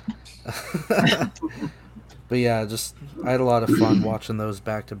bus. But yeah, I had a lot of fun watching those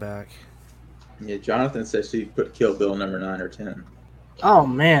back to back. Yeah, Jonathan says he put Kill Bill number 9 or 10. Oh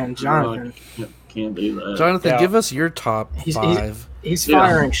man, Jonathan. Can't do that. Jonathan, give us your top 5. He's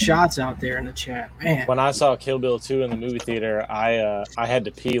firing shots out there in the chat, man. When I saw Kill Bill 2 in the movie theater, I had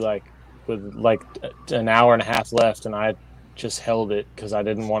to pee with an hour and a half left, and I just held it because I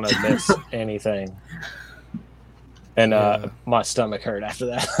didn't want to miss anything. And my stomach hurt after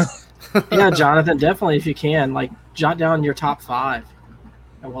that. Yeah, Jonathan, definitely if you can, jot down your top 5,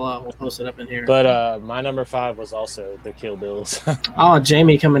 and we'll post it up in here. But my number 5 was also the Kill Bills. Oh,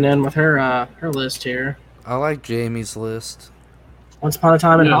 Jamie coming in with her list here. I like Jamie's list. Once Upon a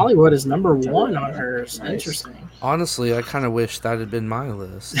Time in Hollywood is number 1 on hers. Nice. Interesting. Honestly, I kind of wish that had been my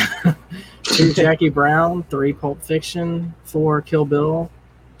list. 2, Jackie Brown. 3, Pulp Fiction. 4, Kill Bill.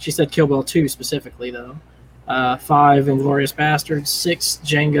 She said Kill Bill 2 specifically, though. 5, Inglourious Bastards. 6,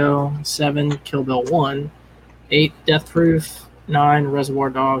 Django. 7, Kill Bill 1. 8, Death Proof. 9, Reservoir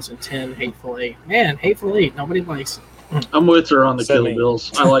Dogs. And 10, Hateful Eight. Man, Hateful Eight. Nobody likes it. I'm with her on the Kill Me.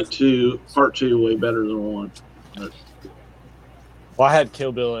 Bills. I like part 2 way better than 1. Well, I had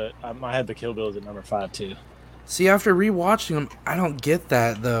Kill Bill I had the Kill Bills at number 5 too. See, after rewatching them, I don't get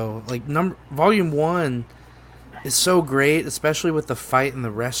that though. Volume 1 is so great, especially with the fight in the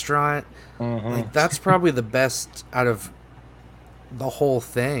restaurant. Mm-hmm. That's probably the best out of the whole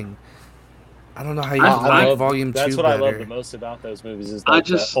thing. I don't know how you like Volume 2 That's what better. I love the most about those movies is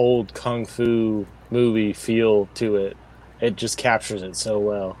that old kung fu movie feel to it. It just captures it so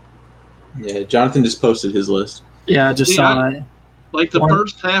well. Yeah, Jonathan just posted his list. Yeah, I just saw it. The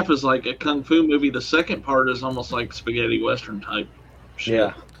first half is like a kung fu movie. The second part is almost like spaghetti western type shit.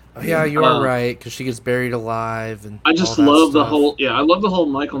 Yeah. Oh, yeah, you are right, because she gets buried alive. And I just all that love stuff. I love the whole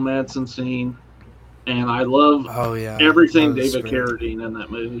Michael Madsen scene, and I love everything That was David great. Carradine in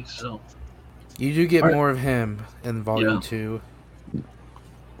that movie. So You do get more of him in Volume 2.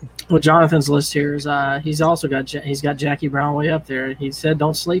 Well, Jonathan's list here is he's also got Jackie Brown way up there. He said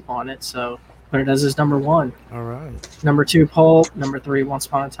don't sleep on it, so put it as his number 1. All right. Number 2, Pulp. Number 3, Once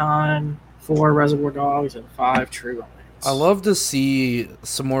Upon a Time. 4, Reservoir Dogs. And 5, True Romance. I love to see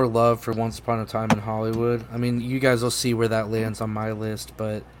some more love for Once Upon a Time in Hollywood. I mean, you guys will see where that lands on my list,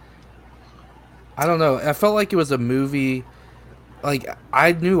 but I don't know. I felt like it was a movie.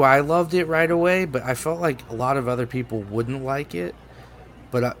 I knew I loved it right away, but I felt like a lot of other people wouldn't like it.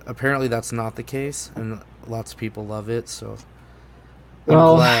 But apparently that's not the case, and lots of people love it, so I'm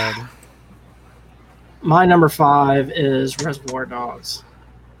glad. My number 5 is Reservoir Dogs.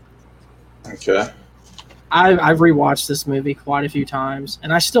 Okay. I've rewatched this movie quite a few times,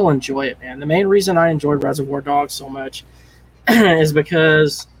 and I still enjoy it, man. The main reason I enjoyed Reservoir Dogs so much is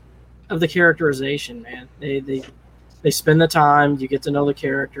because of the characterization, man. They spend the time, you get to know the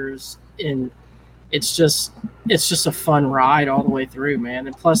characters, and it's just a fun ride all the way through, man.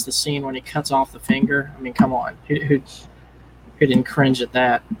 And plus the scene when he cuts off the finger. I mean, come on, who didn't cringe at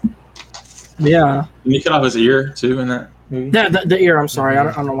that? Yeah. Didn't he cut off his ear too in that movie? The ear. I'm sorry, I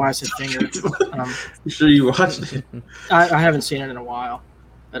don't know why I said finger. You sure you watched it? I haven't seen it in a while,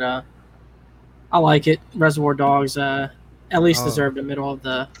 but I like it. Reservoir Dogs at least deserved the middle of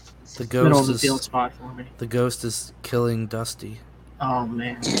the field spot for me. The ghost is killing Dusty. Oh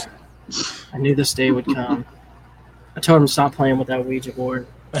man, I knew this day would come. I told him to stop playing with that Ouija board.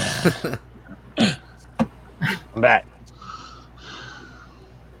 I'm back.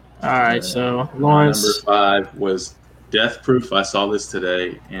 All right, so Lawrence. Number 5 was Death Proof. I saw this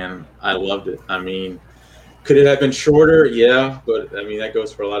today, and I loved it. I mean, could it have been shorter? Yeah, but I mean that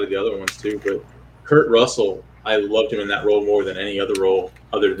goes for a lot of the other ones too. But Kurt Russell, I loved him in that role more than any other role,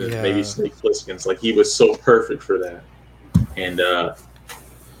 other than maybe Snake Plissken's. He was so perfect for that, and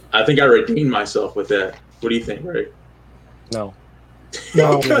I think I redeemed myself with that. What do you think, Ray? No.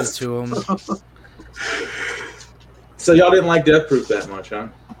 I'll give it to him. So y'all didn't like Death Proof that much, huh?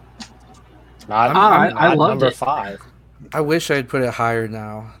 I loved number it. 5. I wish I'd put it higher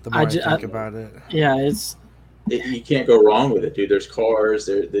now, the more I think about it. Yeah, you can't go wrong with it, dude. There's cars.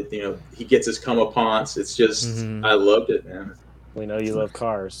 He gets his comeuppance. It's just, I loved it, man. We know you love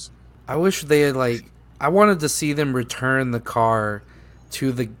cars. I wish they had I wanted to see them return the car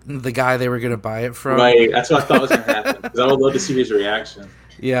to the guy they were going to buy it from. Right, that's what I thought was going to happen. Because I would love to see his reaction.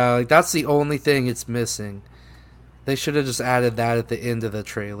 Yeah, like that's the only thing it's missing. They should have just added that at the end of the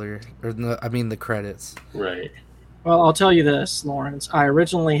trailer, or the credits. Right. Well, I'll tell you this, Lawrence. I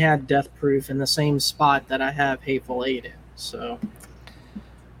originally had Death Proof in the same spot that I have Hateful Eight in, so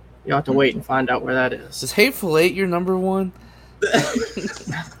you'll have to wait and find out where that is. Is Hateful Eight your number one?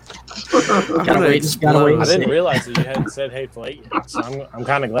 Gotta wait and I see. didn't realize that you hadn't said Hateful Eight yet, so I'm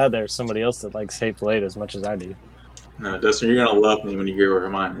kind of glad there's somebody else that likes Hateful Eight as much as I do. No, Dustin, you're gonna love me when you hear where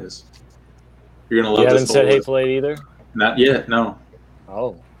mine is. You're gonna love You this haven't said whole Hateful Eight either? Not yet, no.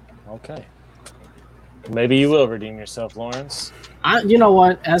 Oh, okay. Maybe you will redeem yourself, Lawrence. You know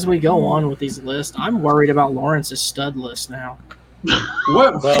what? As we go on with these lists, I'm worried about Lawrence's stud list now.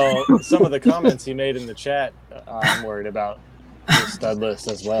 What? Well, some of the comments he made in the chat, I'm worried about the stud list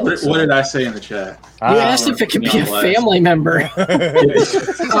as well. What did I say in the chat? You asked if it could be a family member.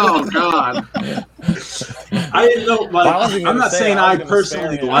 Oh God! I didn't know. Like, I wasn't I'm gonna not say saying I I was gonna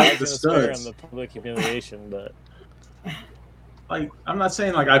personally spare him. like I the was gonna spare him studs. the public humiliation, but Like, I'm not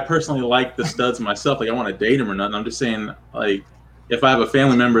saying like I personally like the studs myself. Like, I want to date them or nothing. I'm just saying like, if I have a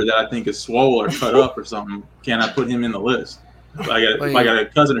family member that I think is swole or cut up or something, can I put him in the list? If I got a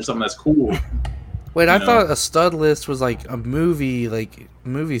cousin or something that's cool. Wait, I know. thought a stud list was like a movie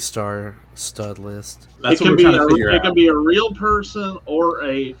star stud list. That's it what can we're be trying to figure it out. can be a real person or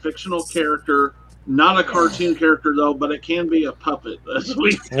a fictional character. Not a cartoon character though, but it can be a puppet. As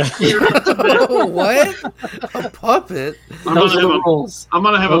we Oh, what? A puppet? I'm Those gonna are have the rules. I'm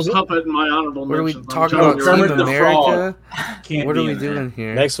gonna have a puppet in my honorable What are we mentions. talking I'm about? telling you. Kermit Team the Frog. America? Can't What are be we in there. doing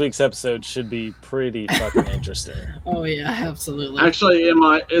here? next week's episode should be pretty fucking interesting. Oh yeah, absolutely. Actually,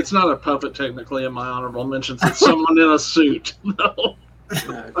 it's not a puppet technically in my honorable mentions. It's someone in a suit. No,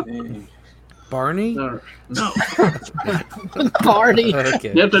 God dang. Barney? no. Party.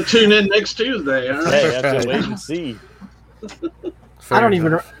 Okay. You have to tune in next Tuesday. All right? Hey, I have to wait and see. Fair I don't even.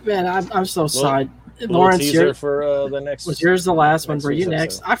 enough. Man, I'm so side. Little Lawrence, teaser for the next. was yours the last one? next Were you week's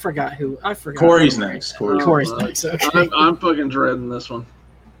next? episode. I forgot. Corey's who- next. Corey's Corey's next. Okay. I'm fucking dreading this one.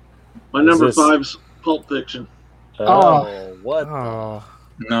 My Is number this- 5's Pulp Fiction. Oh, what? Oh.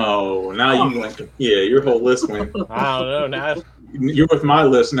 No, now you went. Yeah, your whole list went. I don't know. Now, I don't You're with my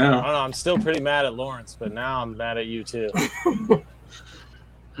list now. know. I'm still pretty mad at Lawrence, but now I'm mad at you too.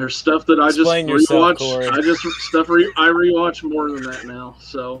 There's stuff that I just Explain yourself, rewatch. Corey. I rewatch more than that now.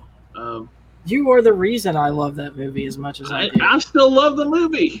 So You are the reason I love that movie as much as I do. I still love the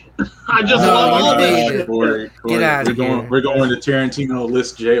movie. I just No, love you all hate that. it. Corey, Get outta here. We're going to Tarantino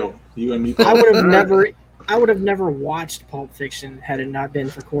list jail. You and me. I would have never watched Pulp Fiction had it not been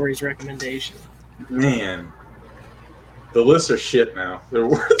for Corey's recommendation. Man, the lists are shit now. They're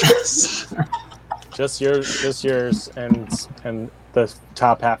worthless. Just yours, and the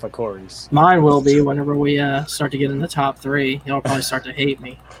top half of Corey's. Mine will be whenever we start to get in the top 3. Y'all probably start to hate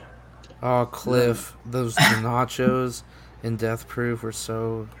me. Oh, Cliff. Those nachos in Death Proof were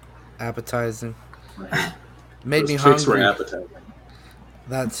so appetizing. Made me Those chicks were hungry. appetizing.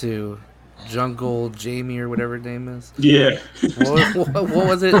 That too. Jungle Jamie or whatever her name is. Yeah. What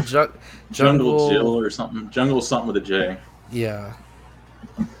was it? Jungle Jill or something. Jungle something with a J. Yeah.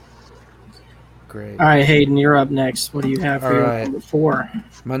 Great. All right, Hayden, you're up next. What do you have for All your right. number 4?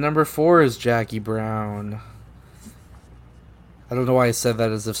 My number 4 is Jackie Brown. I don't know why I said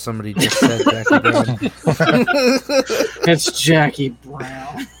that as if somebody just said Jackie Brown. It's Jackie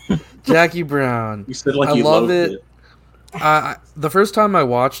Brown. Jackie Brown. You said like I you love loved it. The first time I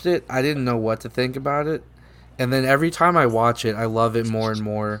watched it, I didn't know what to think about it. And then every time I watch it, I love it more and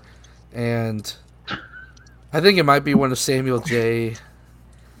more. And I think it might be one of Samuel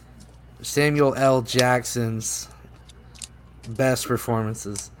L. Jackson's best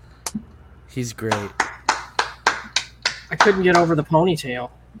performances. He's great. I couldn't get over the ponytail.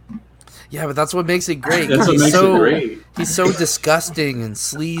 Yeah, but that's what makes it great. That's what he's makes so it great. he's so disgusting and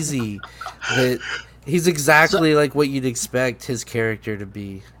sleazy that he's exactly like what you'd expect his character to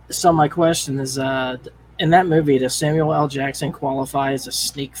be. So my question is, in that movie, does Samuel L. Jackson qualify as a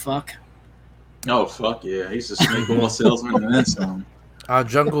sneak fuck? Oh fuck yeah, he's a snake oil salesman and then some.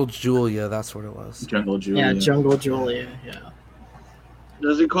 Jungle Julia, that's what it was. Jungle Julia. Yeah, Jungle Julia. Yeah.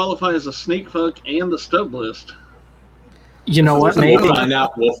 Does he qualify as a sneak fuck and the stub list? You know what? Maybe. We'll find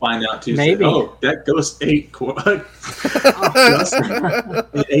out. We'll find out Tuesday. Maybe. Oh, that ghost ate. Justin.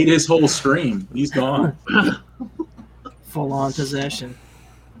 It ate his whole stream. He's gone. Full on possession.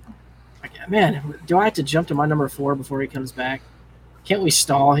 Man, do I have to jump to my number 4 before he comes back? Can't we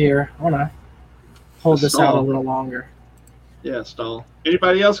stall here? I want to hold this out a little longer. Yeah, stall.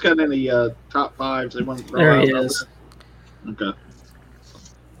 Anybody else got any top 5s they want to throw There out? he is. Okay.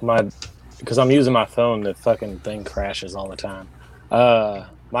 My because I'm using my phone, the fucking thing crashes all the time.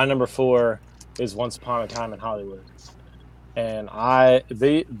 My number 4 is Once Upon a Time in Hollywood, and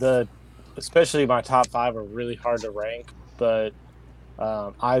especially my top 5 are really hard to rank, but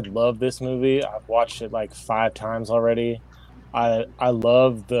I love this movie. I've watched it like 5 times already. I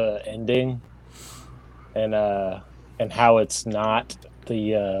love the ending and how it's not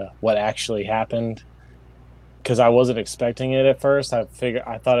the what actually happened, because I wasn't expecting it at first. I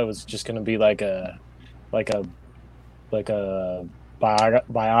thought it was just going to be like a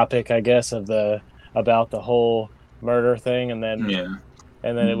biopic, I guess, about the whole murder thing, and then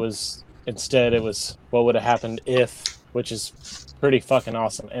it was what would have happened if, which is pretty fucking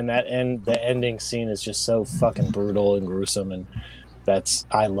awesome. And the ending scene is just so fucking brutal and gruesome, and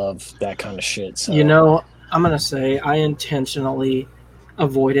I love that kind of shit. So. You know, I'm gonna say I intentionally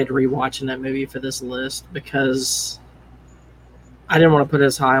avoided rewatching that movie for this list because I didn't want to put it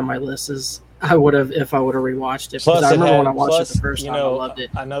as high on my list as I would have if I would have rewatched it. Plus, I remember when I watched it the first time, I loved it.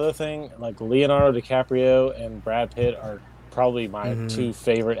 Another thing, like Leonardo DiCaprio and Brad Pitt are probably my 2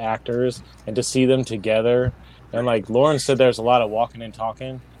 favorite actors, and to see them together, and like Lauren said, there's a lot of walking and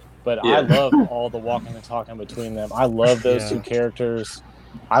talking, but I love all the walking and talking between them. I love those 2 characters.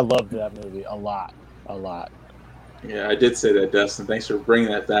 I loved that movie a lot. Yeah, I did say that, Dustin. Thanks for bringing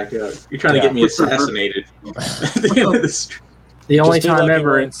that back up. You're trying to get me assassinated at the end of this. The only time ever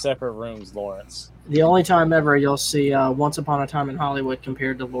we're in separate rooms, Lawrence. The only time ever you'll see Once Upon a Time in Hollywood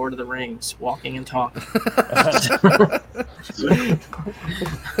compared to Lord of the Rings, walking and talking.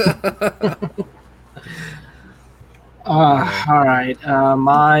 All right.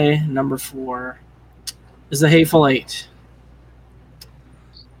 My number 4 is The Hateful Eight.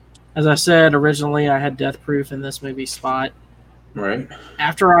 As I said, originally I had Death Proof in this movie spot. Right.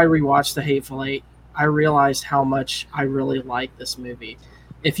 After I rewatched The Hateful Eight, I realized how much I really like this movie.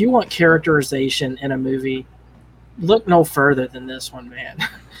 If you want characterization in a movie, look no further than this one, man.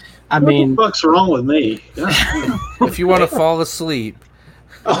 What the fuck's wrong with me? If you want to fall asleep,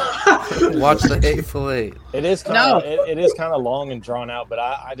 watch The Hateful Eight. It is kind of long and drawn out, but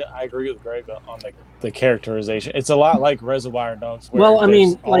I agree with Greg on the characterization. It's a lot like Reservoir Dogs, where all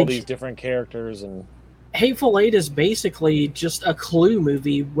these different characters. And Hateful Eight is basically just a Clue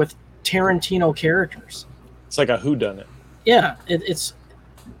movie with Tarantino characters. It's like a whodunit. Yeah, the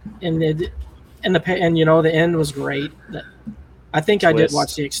end was great. I think I did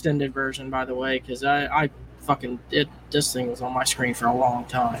watch the extended version, by the way, because I fucking this thing was on my screen for a long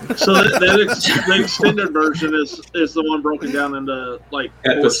time. So the extended version is the one broken down into like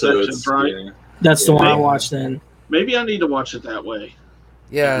 4 sections, right? Yeah. That's the one I watched then. Maybe I need to watch it that way.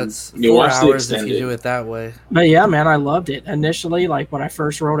 Yeah, it's 4 hours if you do it that way. But yeah, man, I loved it. Initially, like when I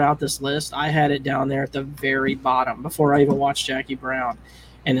first wrote out this list, I had it down there at the very bottom before I even watched Jackie Brown.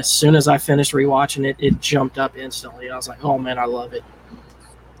 And as soon as I finished rewatching it, it jumped up instantly. I was like, oh man, I love it.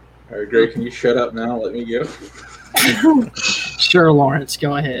 All right, Greg, can you shut up now? Let me go. Sure, Lawrence,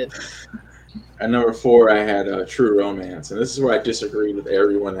 go ahead. At number 4, I had True Romance, and this is where I disagree with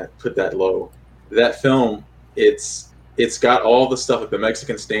everyone that put that low. That film, it's got all the stuff, like the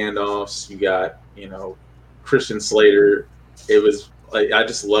Mexican standoffs. You got, Christian Slater. It was like, I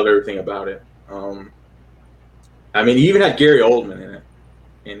just love everything about it. He even had Gary Oldman in it,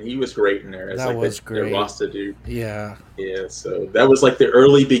 and he was great in there. That was great. The Rasta dude. Yeah. Yeah. So that was like the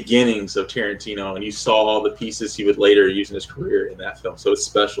early beginnings of Tarantino, and you saw all the pieces he would later use in his career in that film. So it's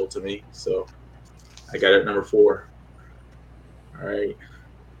special to me. So I got it at number 4. All right.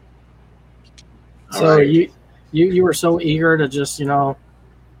 So you were so eager to just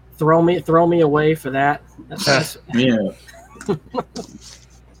throw me away for that. Yeah.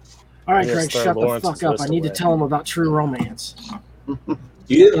 All right, Greg, shut the fuck up. I need to tell him about True Romance.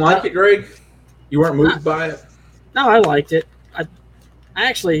 You didn't like it, Greg? You weren't moved by it? No, I liked it. I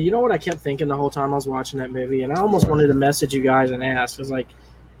actually, you know what I kept thinking the whole time I was watching that movie, and I almost wanted to message you guys and ask. I was like,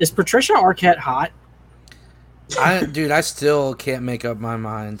 is Patricia Arquette hot? Dude, I still can't make up my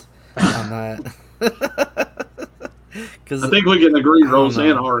mind on that. I think we can agree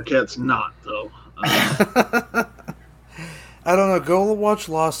Roseanne Arquette's not, though. I don't know. Go watch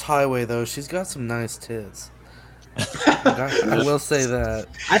Lost Highway, though. She's got some nice tits. I will say that.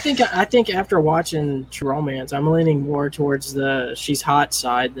 I think after watching True Romance, I'm leaning more towards the she's hot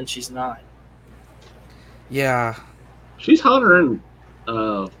side than she's not. Yeah. She's hotter in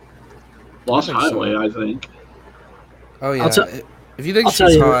Lost Highway, I think. Oh, yeah. If you think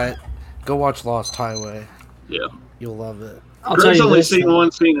she's hot, go watch Lost Highway. Yeah. You'll love it. Greg's only seen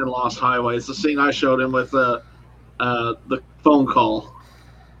one scene in Lost Highway. It's the scene I showed him with the phone call.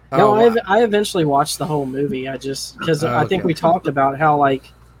 No, I eventually watched the whole movie. I just because I think we talked about how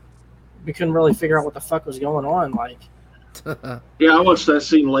we couldn't really figure out what the fuck was going on. Like, Yeah, I watched that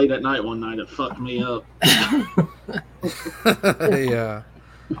scene late at night one night. It fucked me up. Yeah.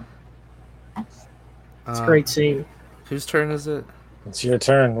 it's a great scene. Whose turn is it? It's your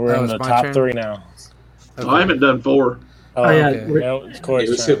turn. We're in it's the my top turn? 3 now. Okay. I haven't done 4. Oh, yeah. okay. No, it's Corey's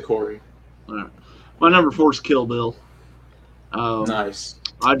It was turn. hit Corey. All right. My number 4 is Kill Bill. Nice.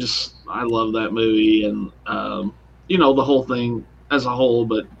 I love that movie, and you know, the whole thing as a whole.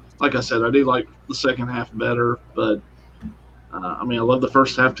 But like I said, I do like the second half better. But I mean, I love the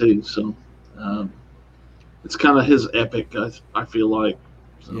first half too. So it's kind of his epic. I feel like.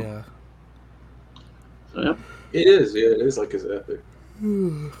 So, Yeah. So, yeah. It is. Yeah, it is like his epic.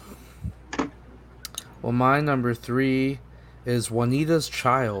 Well, my number 3 is Juanita's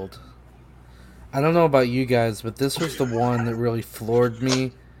Child. I don't know about you guys, but this was the one that really floored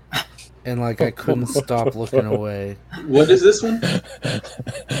me, and like I couldn't stop looking away. What is this one?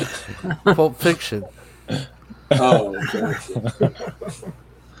 Pulp Fiction. Oh, okay.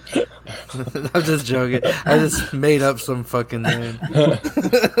 I'm just joking. I just made up some fucking name.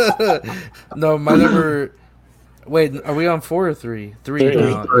 No, my number. Wait, are we on 4 or 3? 3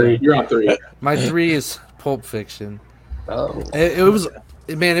 now. 3. You're on 3. My 3 is Pulp Fiction. Oh. It was,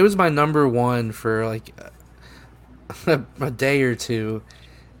 man, it was my number 1 for like a day or two,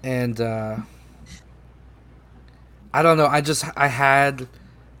 and I don't know. I had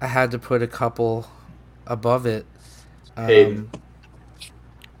to put a couple above it. Hayden,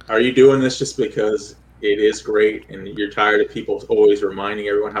 are you doing this just because it is great and you're tired of people always reminding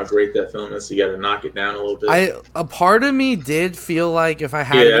everyone how great that film is, so you got to knock it down a little bit? A part of me did feel like if I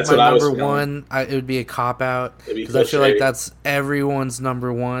had it my number 1, it would be a cop out, because I feel like that's everyone's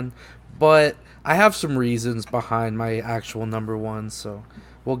number 1. But I have some reasons behind my actual number 1, so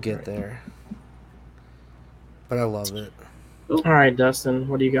we'll get there. But I love it. All right, Dustin,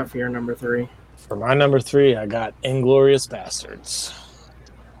 what do you got for your number 3? For my number 3, I got Inglourious Bastards.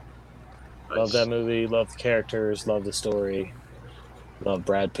 Love that movie, love the characters, love the story, love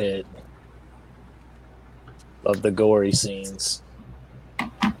Brad Pitt, love the gory scenes.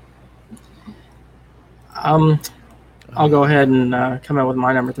 I'll go ahead and come out with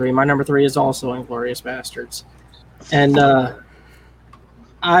my number 3. My number 3 is also Inglourious Bastards, and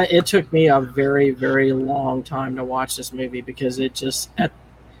it took me a very, very long time to watch this movie because it just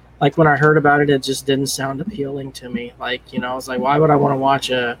like when I heard about it, it just didn't sound appealing to me. Like, you know, I was like, why would I want to watch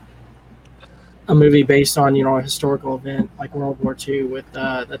a movie based on, you know, a historical event like World War II with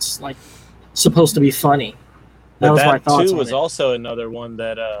that's like supposed to be funny? That was my thoughts. Too was also another one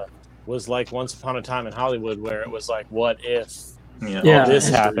that was like Once Upon a Time in Hollywood, where it was like, what if all this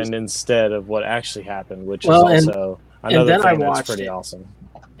happened instead of what actually happened, which is also another thing that's pretty awesome.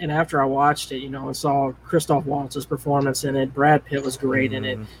 And after I watched it, you know, and saw Christoph Waltz's performance in it, Brad Pitt was great in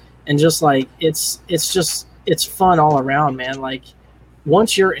it, and just like it's fun all around, man. Like,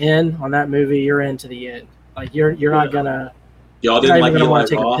 once you're in on that movie, you're into the end. Like, you're not gonna. Y'all didn't like Eli want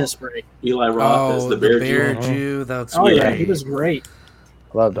to take Roth? a piss break. Eli Roth as the bear Jew. That's great. Yeah, he was great.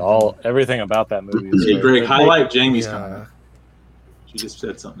 Loved everything about that movie. Hey, Greg, highlight Jamie's comment. She just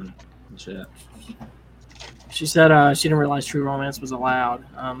said something in chat. She said she didn't realize True Romance was allowed.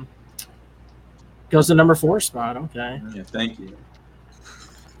 Goes to number 4 spot. Okay. Yeah, thank you.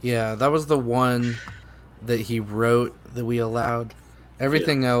 Yeah, that was the one that he wrote that we allowed.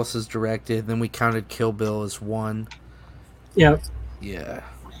 Everything else is directed. Then we counted Kill Bill as 1. Yep. Yeah.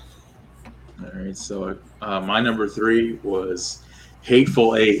 All right, so my number 3 was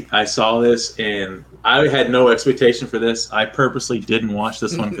Hateful Eight. I saw this and I had no expectation for this. I purposely didn't watch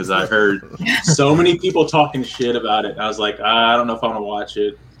this one because I heard so many people talking shit about it. I was like, I don't know if I want to watch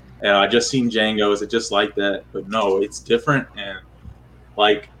it. And I just seen Django. Is it just like that? But no, it's different. And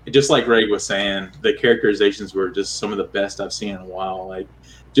like, just like Greg was saying, the characterizations were just some of the best I've seen in a while. Like,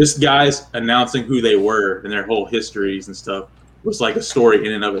 just guys announcing who they were and their whole histories and stuff was like a story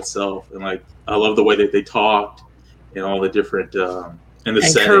in and of itself. And like, I love the way that they talked and all the different and the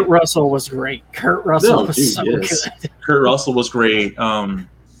setting. Kurt Russell was great. Kurt Russell was so good. Kurt Russell was great.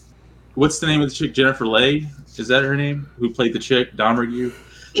 What's the name of the chick? Jennifer Leigh? Is that her name? Who played the chick? Domergue?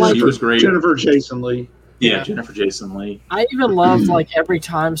 She was great. Jennifer Jason Leigh. Yeah, Jennifer Jason Leigh. I even loved like every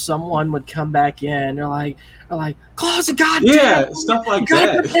time someone would come back in, they're like, close the goddamn stuff like you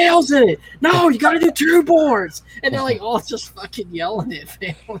that. Got the nails in it. No, you got to do 2 boards, and they're like all just fucking yelling it,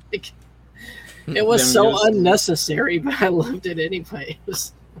 man. Like, it was so unnecessary, but I loved it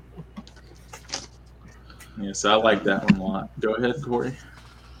anyways. Yeah, so I like that one a lot. Go ahead, Corey.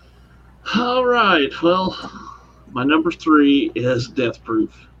 All right. Well, my number 3 is Death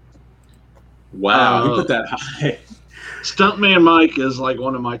Proof. Wow, you put that high. Stuntman Mike is like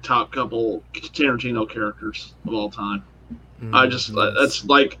one of my top couple Tarantino characters of all time. That's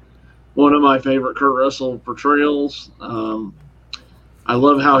like one of my favorite Kurt Russell portrayals. I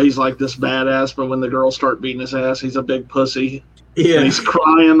love how he's like this badass, but when the girls start beating his ass, he's a big pussy. Yeah. And he's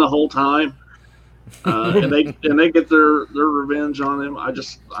crying the whole time. And they get their revenge on him.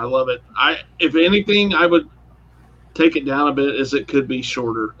 I love it. If anything, I would take it down a bit as it could be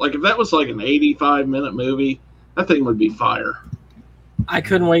shorter. Like if that was like an 85-minute movie, that thing would be fire. I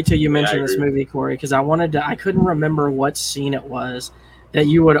couldn't wait till you mentioned this movie, Corey, because I couldn't remember what scene it was that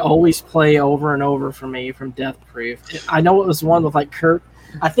you would always play over and over for me from Death Proof. I know it was one with like Kurt.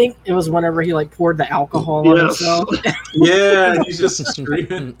 I think it was whenever he like poured the alcohol on himself. Yeah, he's just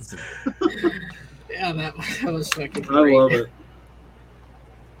screaming. Yeah, that was fucking great. I love it.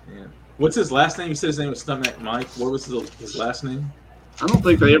 Yeah. What's his last name? You said his name was Stuntman Mike. What was his last name? I don't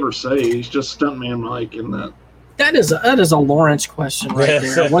think they ever say. He's just Stuntman Mike in that. That is a Lawrence question right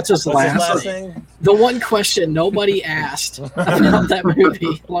there. What's his last name? The one question nobody asked about that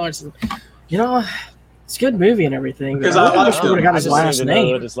movie. Lawrence, it's a good movie and everything. Because I I would have got his last name.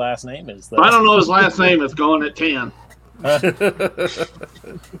 Know what his last name is. If I don't know his last name, it's going at 10.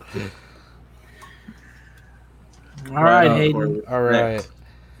 All right, Hayden. All right.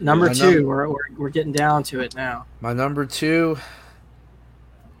 Number 2. We're getting down to it now. My number 2,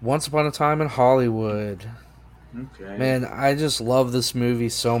 Once Upon a Time in Hollywood. Okay. Man, I just love this movie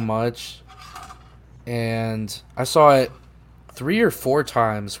so much. And I saw it 3 or 4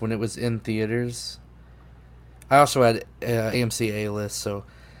 times when it was in theaters. I also had AMC A-list, so,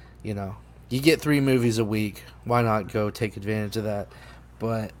 you get 3 movies a week. Why not go take advantage of that?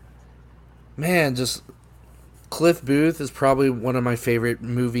 But, man, just Cliff Booth is probably one of my favorite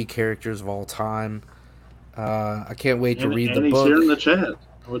movie characters of all time. I can't wait to read the book. He's here in the chat.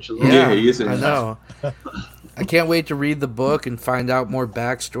 Which is Yeah, he is in I know. I can't wait to read the book and find out more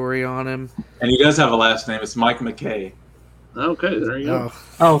backstory on him. And he does have a last name. It's Mike McKay. Okay, there you go.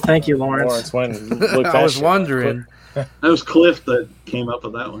 Oh, thank you, Lawrence. I was wondering. That was Cliff that came up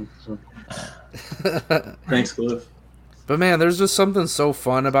with that one. So. Thanks, Cliff. But man, there's just something so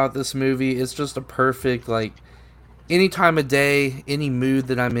fun about this movie. It's just a perfect, any time of day, any mood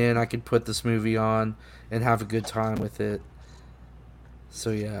that I'm in, I could put this movie on and have a good time with it.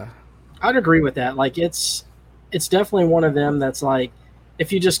 So yeah. I'd agree with that. It's definitely one of them that's like,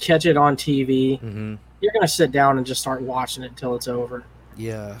 if you just catch it on TV, you're going to sit down and just start watching it until it's over.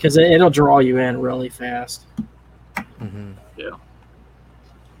 Yeah. Because it'll draw you in really fast. Mm-hmm. Yeah.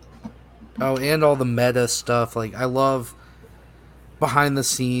 Oh, and all the meta stuff. I love behind the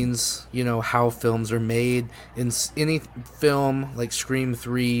scenes, how films are made. In any film, like Scream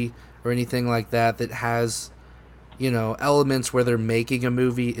 3 or anything like that has, elements where they're making a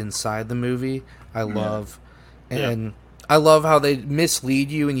movie inside the movie, I love. And I love how they mislead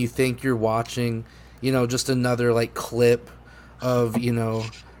you and you think you're watching, just another, clip of,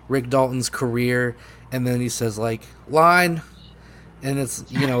 Rick Dalton's career. And then he says, line. And it's,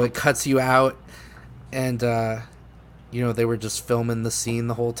 it cuts you out. And, they were just filming the scene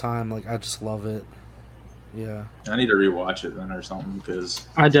the whole time. I just love it. Yeah. I need to rewatch it then or something because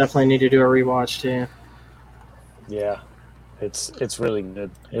I definitely need to do a rewatch too. Yeah. It's really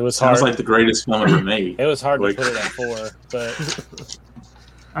good. It was hard. Sounds like the greatest film ever made. It was hard to put it at 4, but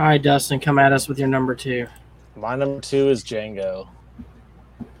all right, Dustin, come at us with your number 2. My number 2 is Django.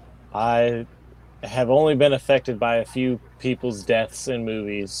 I have only been affected by a few people's deaths in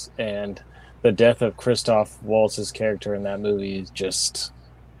movies, and the death of Christoph Waltz's character in that movie just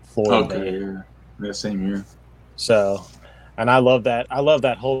floored me. Yeah, same here. So, and I love that. I love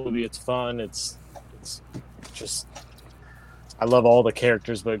that whole movie. It's fun. It's just, I love all the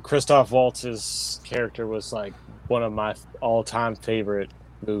characters, but Christoph Waltz's character was one of my all-time favorite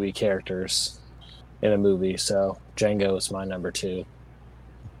movie characters in a movie. So Django is my number 2.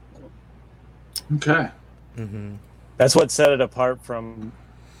 Okay. Mm-hmm. That's what set it apart from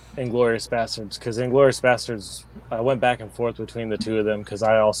Inglourious Bastards, because Inglourious Bastards, I went back and forth between the two of them because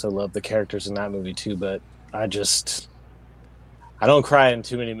I also love the characters in that movie too, but I don't cry in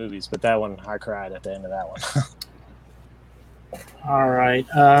too many movies, but that one, I cried at the end of that one. All right.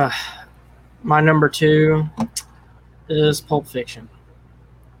 My number 2 is Pulp Fiction.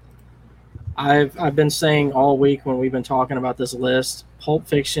 I've been saying all week when we've been talking about this list, Pulp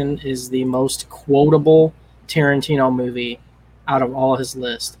Fiction is the most quotable Tarantino movie out of all his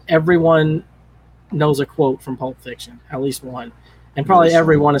lists. Everyone knows a quote from Pulp Fiction, at least one. And probably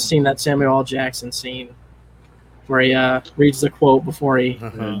everyone has seen that Samuel L. Jackson scene where he reads the quote before he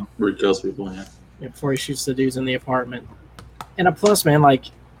where he kills people, before he shoots the dudes in the apartment. And a plus, man,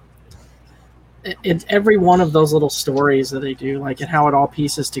 it's every one of those little stories that they do, like, and how it all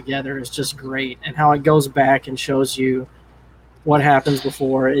pieces together is just great, and how it goes back and shows you what happens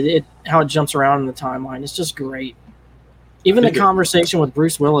before how it jumps around in the timeline. It's just great. Even the conversation with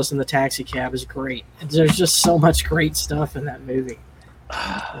Bruce Willis in the taxi cab is great. There's just so much great stuff in that movie.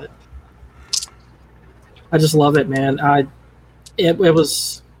 I just love it, man. It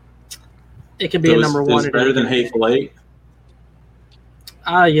could be a number one. It's better than Hateful Eight.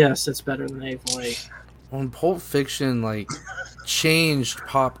 Yes, it's better than Hateful Eight. When Pulp Fiction like changed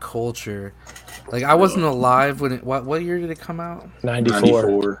pop culture, like I wasn't alive when it. What year did it come out?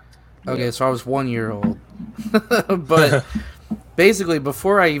 94. Okay, so I was 1 year old. But basically,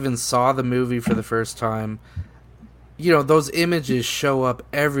 before I even saw the movie for the first time, you know, those images show up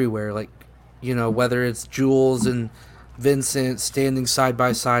everywhere. Like, you know, whether it's Jules and Vincent standing side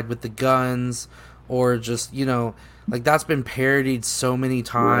by side with the guns, or just, you know, like that's been parodied so many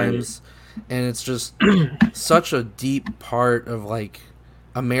times. Right. And it's just such a deep part of like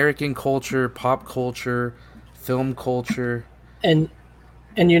American culture, pop culture, film culture. And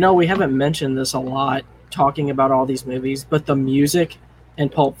you know, we haven't mentioned this a lot talking about all these movies, but the music in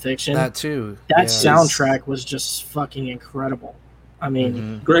Pulp Fiction, that too, that soundtrack was just fucking incredible. I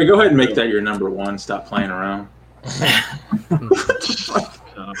mean, Greg, go ahead and make that your number one. Stop playing around.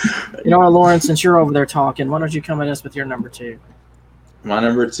 You know what, Lauren, since you're over there talking, why don't you come at us with your number two? My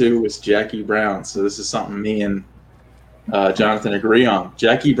number two was Jackie Brown. So this is something me and Jonathan agree on.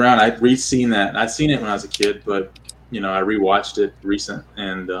 Jackie Brown, I'd re-seen that. I'd seen it when I was a kid, but you know, I rewatched it recent,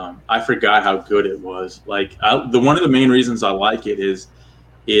 and I forgot how good it was. Like, one of the main reasons I like it is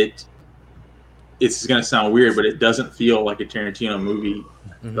it's going to sound weird, but it doesn't feel like a Tarantino movie.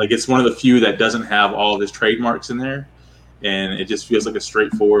 Mm-hmm. Like, it's one of the few that doesn't have all of his trademarks in there, and it just feels like a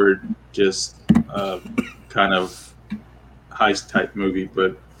straightforward, just kind of heist type movie.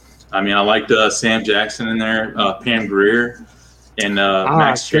 But I mean, I liked Sam Jackson in there, Pam Grier, and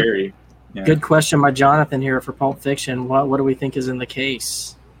Max Cherry. Yeah. Good question by Jonathan here for Pulp Fiction. What do we think is in the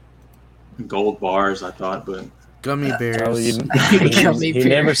case? Gold bars, I thought, but gummy bears. He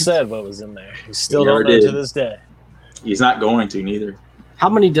never said what was in there. He still don't know to this day. He's not going to neither. How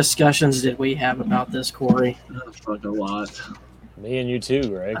many discussions did we have about this, Corey? Fucking a lot. Me and you too,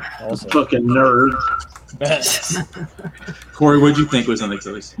 Greg. Also, fucking nerd. Corey, what'd you think was in the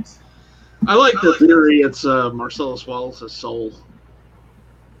case? I like the theory. It's Marcellus Wallace's soul.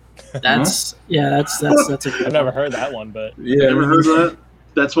 That's a good I've never heard that one, but yeah, never heard that.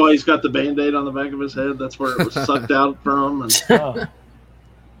 That's why he's got the Band-Aid on the back of his head. That's where it was sucked out from. And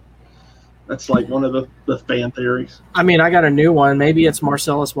that's like one of the fan theories. I mean, I got a new one. Maybe it's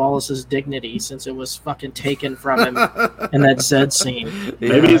Marcellus Wallace's dignity, since it was fucking taken from him in that Zed scene. Yeah.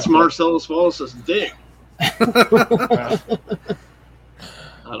 Maybe it's Marcellus Wallace's dick. I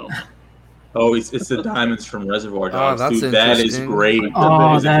don't know. Oh, it's the diamonds from Reservoir Dogs. Oh, that's dude, that is great.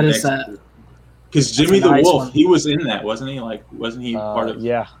 Oh, that is that. Because Jimmy the Wolf, he was in that, wasn't he? Like, wasn't he part of?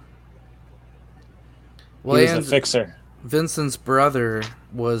 Yeah. Well, he was a fixer. Vincent's brother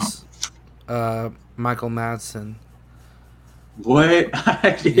was Michael Madsen. What?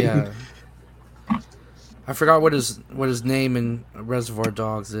 Yeah. I forgot what his name in Reservoir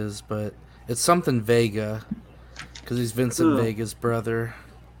Dogs is, but it's something Vega, because he's Vincent Vega's brother.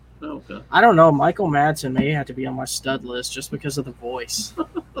 Okay. I don't know. Michael Madsen may have to be on my stud list just because of the voice.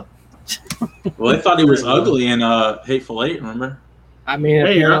 Well, they thought he was ugly in Hateful Eight, remember? I mean,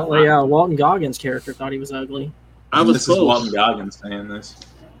 apparently Walton Goggins' character thought he was ugly. This is Walton Goggins saying this.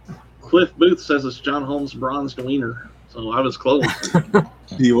 Cliff Booth says it's John Holmes' bronzed wiener, so I was close.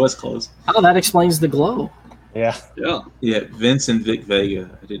 He was close. Oh, that explains the glow. Yeah. Yeah, Vincent Vic Vega.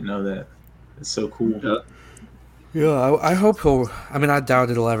 I didn't know that. It's so cool. Yeah, I hope he'll. I mean, I doubt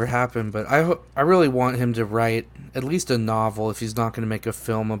it'll ever happen, but I really want him to write at least a novel if he's not going to make a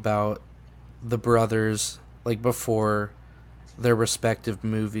film about the brothers, like before their respective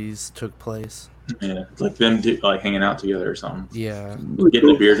movies took place. Yeah, like them like hanging out together or something. Yeah,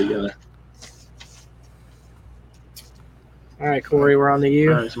 getting a beer together. All right, Corey, we're on to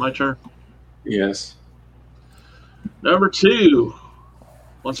you. All right, it's my turn. Yes. Number 2,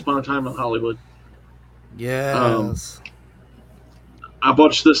 Once Upon a Time in Hollywood. Yes. I've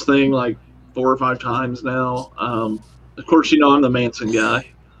watched this thing like 4 or 5 times now. Of course, you know I'm the Manson guy,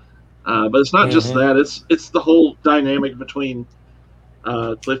 but it's not just that. It's the whole dynamic between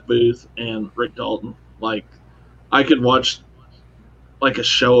Cliff Booth and Rick Dalton. Like, I could watch like a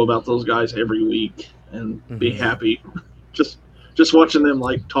show about those guys every week and be happy. Just watching them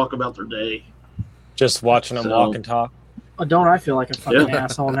like talk about their day. Just watching them walk and talk. Oh, don't I feel like a fucking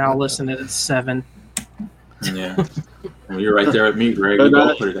asshole now listening at 7? Yeah. Well, you're right there with me, Greg. We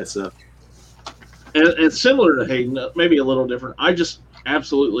both heard that stuff. and similar to Hayden, maybe a little different. I just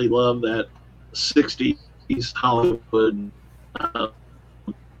absolutely love that '60s Hollywood, uh,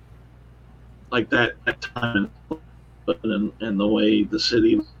 like that time and the way the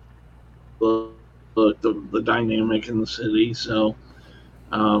city looked, the dynamic in the city. So,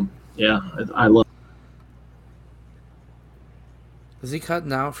 yeah, I love. Is he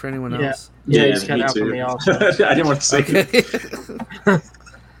cutting out for anyone Yeah. else? Yeah, he's me cut out for too. me also. I didn't want to say Okay.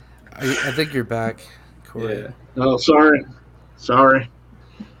 I think you're back, Corey. Yeah. Oh, sorry.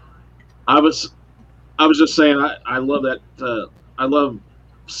 I was just saying I love that. I love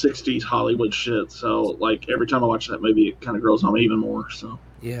 '60s Hollywood shit. So like every time I watch that movie, it kind of grows on me even more. So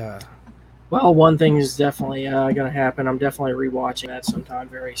Yeah. Well, one thing is definitely going to happen. I'm definitely rewatching that sometime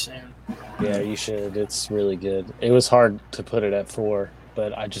very soon. Yeah, you should. It's really good. It was hard to put it at 4,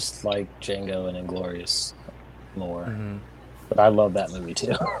 but I just like Django and Inglourious more. Mm-hmm. But I love that movie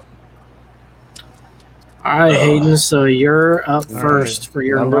too. All right, Hayden. So you're up first for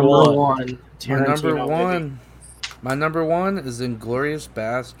your Number number one. one. My number Tarantino one. movie. My number one is Inglourious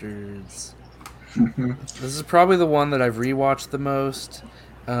Bastards. This is probably the one that I've rewatched the most.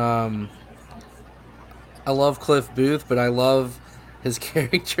 I love Cliff Booth, but I love his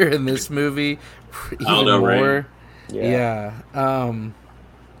character in this movie even Aldo more. Ray. Yeah.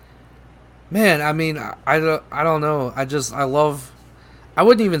 Man, I mean, I don't know. I love. I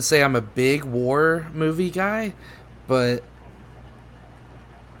wouldn't even say I'm a big war movie guy, but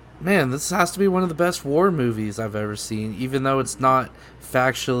man, this has to be one of the best war movies I've ever seen, even though it's not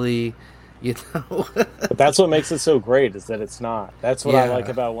factually, you know. But that's what makes it so great, is that it's not. That's what I Yeah. like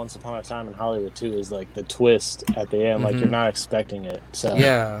about Once Upon a Time in Hollywood too, is like the twist at the end, like you're not expecting it. So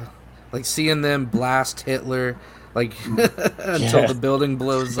Yeah, like seeing them blast Hitler, like until the building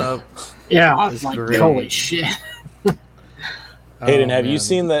blows up. Yeah, I was It's like, great. holy shit. Hayden, have you man.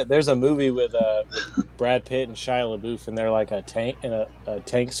 seen that? There's a movie with Brad Pitt and Shia LaBeouf, and they're like a tank in a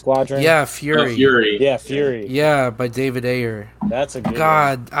tank squadron. Yeah, Fury. Fury. Yeah, Fury. Yeah, by David Ayer. That's a good one.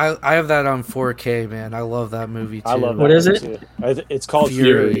 God, I have that on 4K, man. I love that movie too. I love that. What is one, it? Too. It's called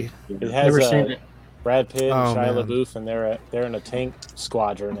Fury. Fury. It has Never seen it. Brad Pitt and Oh, Shia man. LaBeouf, and they're in a tank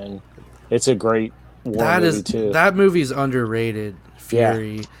squadron, and it's a great war That movie is too. that movie's underrated.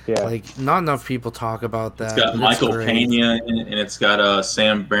 Fury. Yeah. Like not enough people talk about that. It's got but Michael great. Pena in it, and it's got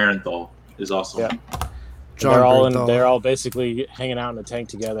Sam Barenthal is also. Yeah. John Bernthal. They're all basically hanging out in a tank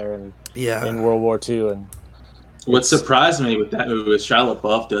together and Yeah. in World War II. And What surprised me with that movie was Shia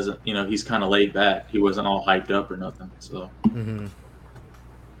LaBeouf doesn't, he's kind of laid back. He wasn't all hyped up or nothing. So Mm-hmm.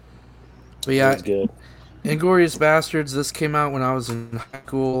 But it yeah, was good. Inglourious Bastards. This came out when I was in high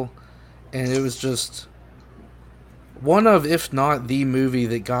school, and it was just one of, if not the movie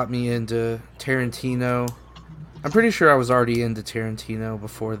that got me into Tarantino. I'm pretty sure I was already into Tarantino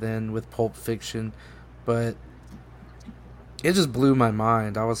before then with Pulp Fiction, but it just blew my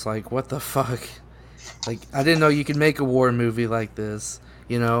mind. I was like, what the fuck? Like, I didn't know you could make a war movie like this,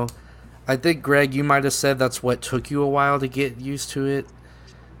 you know? I think, Greg, you might have said that's what took you a while to get used to it.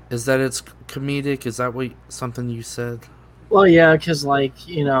 Is that it's comedic? Is that something you said? Well, yeah, because, I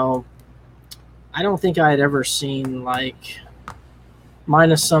don't think I had ever seen,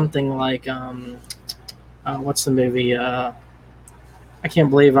 minus something like, what's the movie? I can't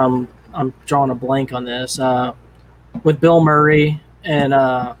believe I'm drawing a blank on this. With Bill Murray and,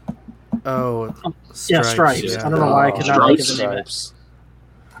 Stripes. Yeah. I don't know why I could not think of the name of it. Stripes.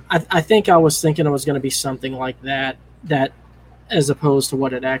 I think I was thinking it was going to be something like that as opposed to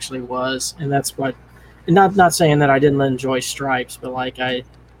what it actually was, and that's what. And not saying that I didn't enjoy Stripes, but I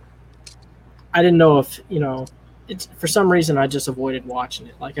didn't know if it's for some reason I just avoided watching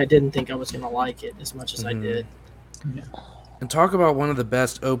it. I didn't think I was going to like it as much as I did. And talk about one of the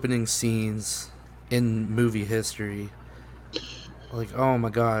best opening scenes in movie history. Oh my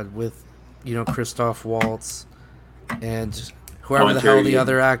god, with Christoph Waltz and whoever the hell the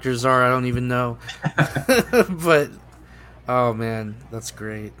other actors are, I don't even know. But oh man, that's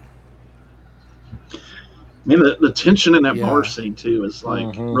great. I mean, the tension in that Yeah. bar scene too is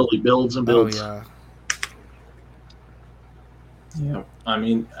really builds and Oh builds. yeah. yeah, I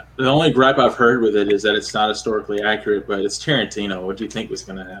mean, the only gripe I've heard with it is that it's not historically accurate, but it's Tarantino. What do you think was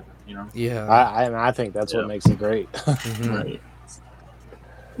going to happen? Yeah. I think that's what makes it great. Mhm. Right.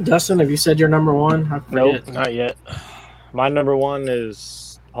 Dustin, have you said your number one? I forget. Nope, not yet. My number one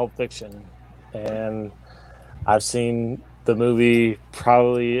is Pulp Fiction, and I've seen the movie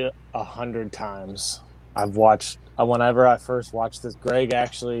probably 100 times. I've watched whenever I first watched this. Greg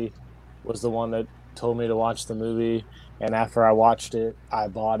actually was the one that told me to watch the movie, And after I watched it, I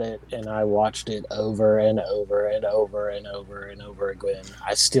bought it and I watched it over and over and over and over and over again.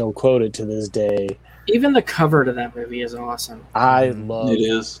 I still quote it to this day. Even the cover to that movie is awesome. It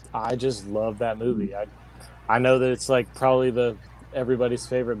is. I just love that movie. I know that it's like probably everybody's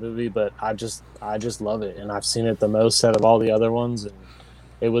favorite movie, but I just love it, and I've seen it the most out of all the other ones, and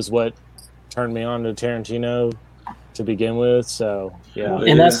it was what turned me on to Tarantino to begin with. So yeah,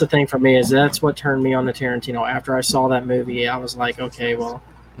 And that's the thing for me, is that's what turned me on to Tarantino. After I saw that movie, I was like, okay, well,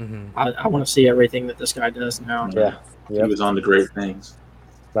 I want to see everything that this guy does now. Yeah, He was on to great things.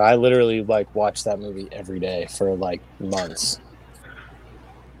 But I literally like watch that movie every day for like months.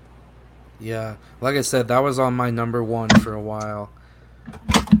 Yeah, like I said, that was on my number one for a while.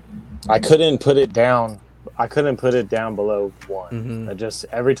 I couldn't put it down. I couldn't put it down below one. I just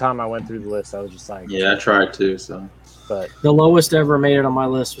every time I went through the list, I was just like, Yeah, I tried to. So, but The lowest ever made it on my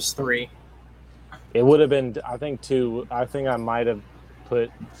list was 3. it would have been, I think, 2. I think I might have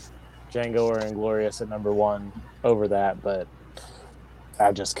put Django or Inglourious at number 1 over that, but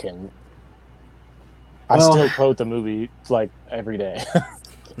I just couldn't. I still quote the movie like every day.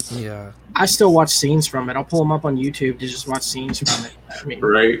 Yeah. I still watch scenes from it. I'll pull them up on YouTube to just watch scenes from it. I mean,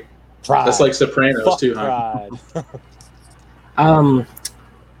 right. Pride. That's like Sopranos Fuck too, huh? Pride.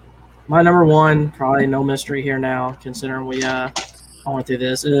 my number 1, probably no mystery here now, considering we went through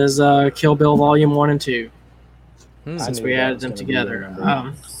this, is Kill Bill Volume 1 and 2. Since we added them together.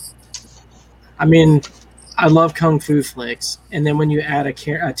 I mean, I love kung fu flicks, and then when you add a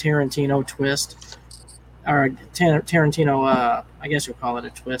Tarantino twist, or a Tarantino, I guess you'll call it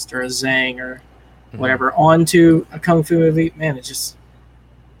a twist or a zang or whatever, onto a kung fu movie, man, it's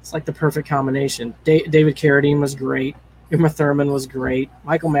like the perfect combination. David Carradine was great. Uma Thurman was great.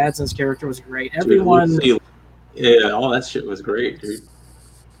 Michael Madsen's character was great. Everyone, yeah, all that shit was great, dude.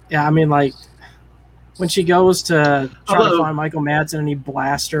 Yeah, I mean, like when she goes to try to find Michael Madsen and he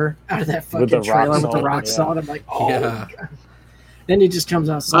blasts her out of that fucking trailer with the rock salt, I'm like, oh, my God. Then he just comes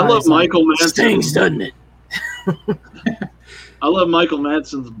outside. I love Michael Madsen. Stings, doesn't it? I love Michael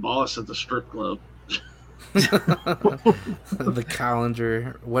Madsen's boss at the strip club. The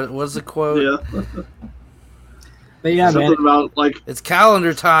calendar. What was the quote? Yeah. But yeah, something man. about like it's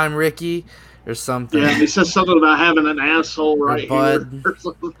calendar time, Ricky, or something. Yeah, he says something about having an asshole right here or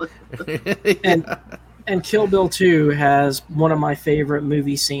something like that. And Kill Bill 2 has one of my favorite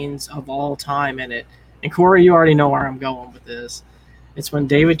movie scenes of all time in it. And Corey, you already know where I'm going with this. It's when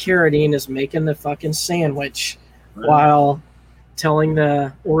David Carradine is making the fucking sandwich while telling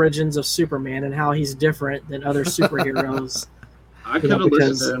the origins of Superman and how he's different than other superheroes. I could have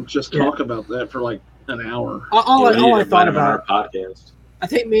listened to him just talk about that for like an hour. All I thought about our podcast. I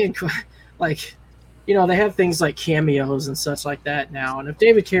think me and like, you know, they have things like cameos and such like that now. And if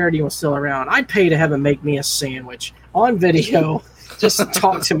David Carradine was still around, I'd pay to have him make me a sandwich on video, just to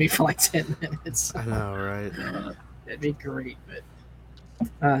talk to me for like 10 minutes. I know, right? It'd be great, but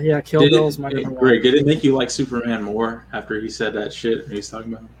yeah, Kill Bill's my number 1. Greg, did it make you like Superman more after he said that shit he's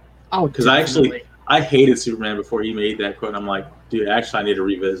talking about? Oh, because I hated Superman before he made that quote. I'm like, dude, actually, I need to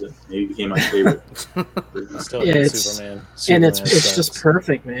revisit. And he became my favorite. Still Superman. And it's just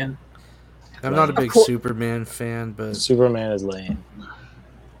perfect, man. I'm not a big Superman fan, but Superman is lame.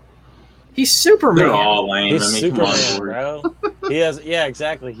 He's Superman. They're all lame. He's Superman, come on, bro. He has,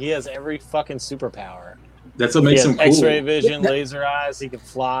 exactly. He has every fucking superpower. That's what makes him cool. X-ray vision, laser eyes. He can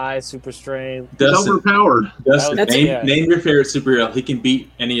fly, super strength. He's overpowered. Dustin, name your favorite superhero. He can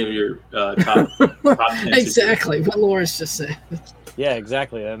beat any of your top 10 exactly what Lawrence just said. Yeah,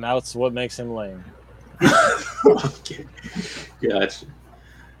 exactly, and that's what makes him lame. Okay. Gotcha.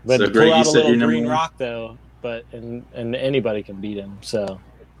 But so, pull Greg, out a little green 1? rock though, and anybody can beat him. So,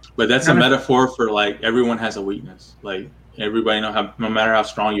 but that's a metaphor for like everyone has a weakness. Like everybody no matter how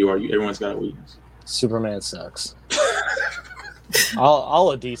strong you are, everyone's got a weakness. Superman sucks.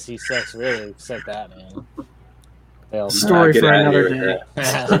 all of DC sucks, really, except Batman. Story for another day.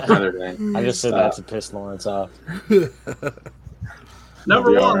 I just said that to piss Lawrence off.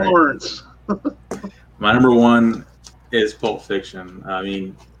 Number 1, Lawrence. My number 1 is Pulp Fiction. I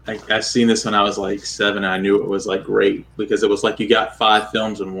mean, I seen this when I was like 7, and I knew it was like great because it was like you got 5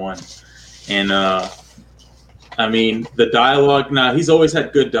 films in one. And I mean, the dialogue. Now he's always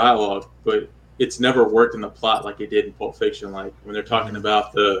had good dialogue, but it's never worked in the plot like it did in Pulp Fiction. Like when they're talking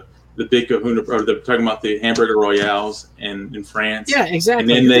about the big kahuna, or they're talking about the hamburger royales in France. Yeah,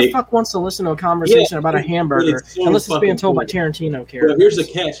 exactly. And then Who the fuck wants to listen to a conversation about a hamburger unless it's being told by Tarantino characters? Well, here's the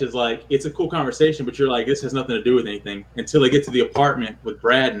catch: is like it's a cool conversation, but you're like, this has nothing to do with anything until they get to the apartment with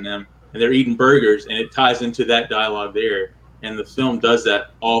Brad and them, and they're eating burgers, and it ties into that dialogue there. And the film does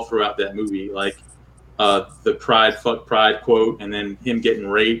that all throughout that movie. Like the pride, fuck pride quote, and then him getting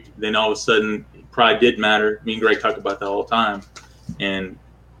raped. Then all of a sudden, pride did matter. Me and Greg talk about that all the time. And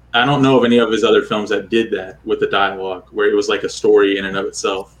I don't know of any of his other films that did that with the dialogue, where it was like a story in and of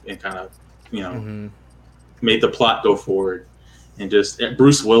itself and kind of, made the plot go forward. And just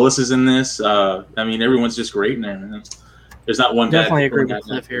Bruce Willis is in this. I mean, everyone's just great in there, man. There's not one Definitely bad agree with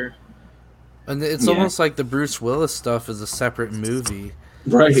Cliff here. And it's almost like the Bruce Willis stuff is a separate movie.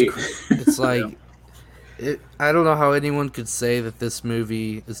 Right. It's like, I don't know how anyone could say that this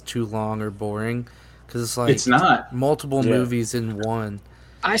movie is too long or boring, because it's like it's not multiple movies in one.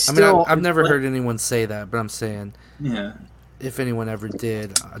 I've never heard anyone say that, but I'm saying, yeah, if anyone ever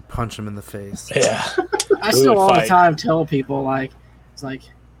did, I'd punch him in the face. Yeah. I still all the time tell people, like, it's like,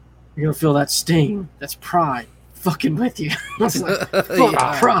 you're going to feel that sting. That's pride. Fucking with you. It's like,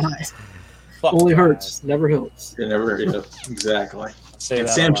 fuck pride. Fuck Only pride. hurts, never helps. it never exactly. Say And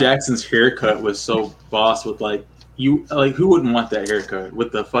that Sam a lot. Jackson's haircut was so boss with who wouldn't want that haircut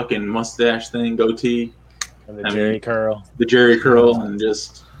with the fucking mustache thing, goatee, And the Jerry curl. the Jerry curl, and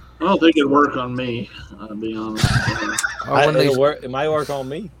just I don't think it'd work on me, to be honest. It might work on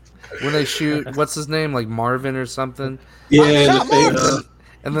me. When they shoot, what's his name, like Marvin or something, the face.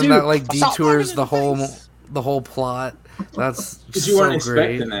 and then Dude, that like detours the whole plot. That's Because you weren't so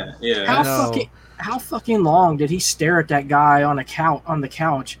great. expecting that. Yeah. How fucking long did he stare at that guy on the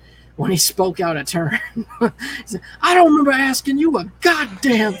couch when he spoke out a turn? He said, I don't remember asking you a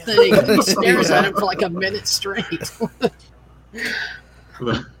goddamn thing. And he stares at him for like a minute straight.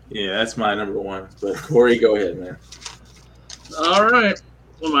 Yeah, that's my number one. But Corey, go ahead, man. All right.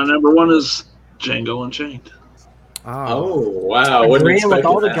 Well, my number one is Django Unchained. Oh wow! Agreeing with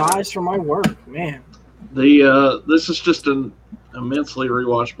all the guys from my work, man. This is just an immensely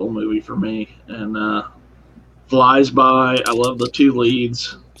rewatchable movie for me, and flies by. I love the two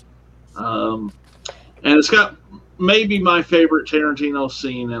leads, and it's got maybe my favorite Tarantino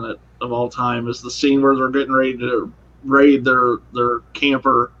scene in it of all time is the scene where they're getting ready to raid their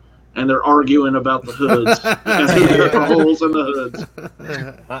camper, and they're arguing about the hoods and the holes in the hoods.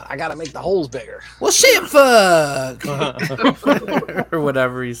 I gotta make the holes bigger. Well, shit, fuck, or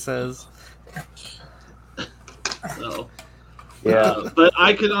whatever he says. So, Yeah. but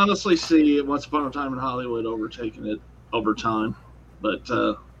I could honestly see Once Upon a Time in Hollywood overtaking it over time. But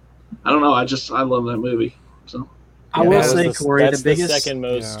I don't know. I love that movie. So I will say, Corey, that's the biggest second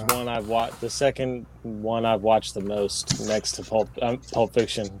most one I've watched. The second one I've watched the most, next to Pulp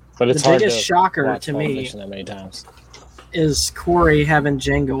Fiction. But it's the hard biggest to shocker watch to Pulp me Fiction that many times. is Corey having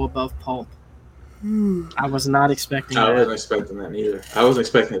Django above Pulp. I was not expecting I that. wasn't expecting that either. I wasn't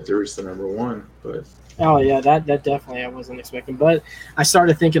expecting it to reach the number one, but Oh yeah, that definitely I wasn't expecting. But I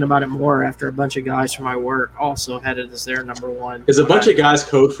started thinking about it more after a bunch of guys from my work also had it as their number one. is a bunch of guys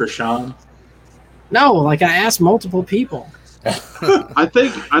code for Sean? No, like I asked multiple people. I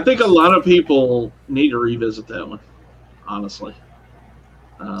think a lot of people need to revisit that one. Honestly.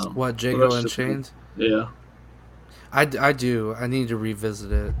 What, Django Unchained? Yeah. I do. I need to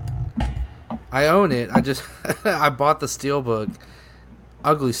revisit it. I own it. I bought the Steelbook.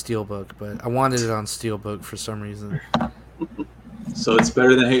 Ugly Steelbook, but I wanted it on Steelbook for some reason. So it's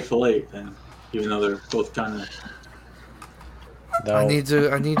better than Hateful Eight, then, even though they're both kind of. No. I need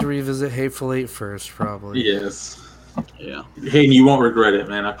to revisit Hateful Eight first, probably. Yes. Yeah. Hayden, you won't regret it,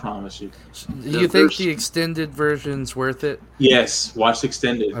 man. I promise you. Do you think the extended version's worth it? Yes. Watch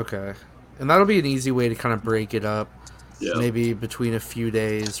extended. Okay. And that'll be an easy way to kind of break it up. Yeah. Maybe between a few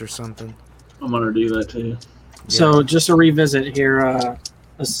days or something. I'm gonna do that too. So just to revisit here,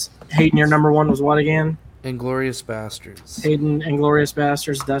 Hayden, your number one was what again? Inglourious Bastards. Hayden, Inglourious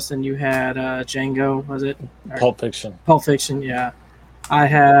Bastards. Dustin, you had Django, was it? Or Pulp Fiction. Pulp Fiction, yeah. I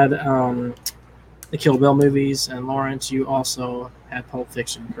had the Kill Bill movies, and Lawrence, you also had Pulp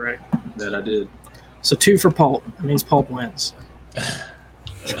Fiction, correct? That I did. So 2 for Pulp. That means Pulp wins.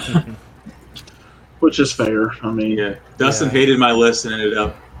 Which is fair. I mean, Yeah. Dustin hated my list and ended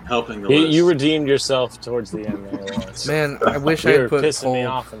up helping the list. You redeemed yourself towards the end there, Lawrence. Man, I wish You I were had put pissing me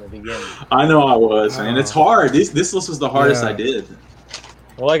Pulp. off in the beginning. I know I was, man. It's hard. This list was the hardest Yeah. I did.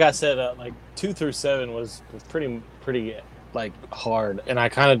 Well, like I said, like 2 through 7 was pretty like hard, and I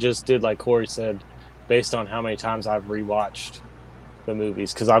kind of just did like Corey said, based on how many times I've rewatched the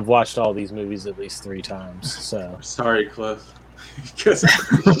movies, because I've watched all these movies at least 3 times. So Sorry, Cliff.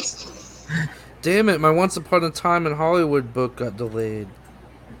 'Cause- Damn it, my Once Upon a Time in Hollywood book got delayed.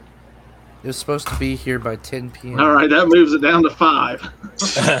 It was supposed to be here by 10 p.m. all right, that moves it down to 5.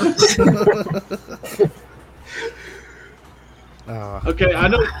 Oh, Okay, I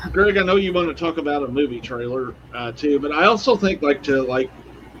know, Greg. I know you want to talk about a movie trailer too, but I also think to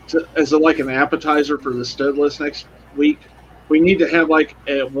as like an appetizer for the stud list next week, we need to have like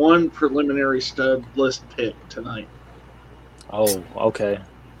one preliminary stud list pick tonight. Oh, okay.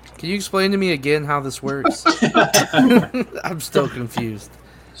 Can you explain to me again how this works? I'm still confused.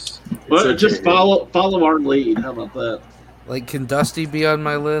 Well, just follow our lead. How about that? Like, can Dusty be on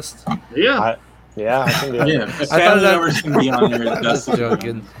my list? Yeah. I can do that. Yeah, family members can be on there. I'm just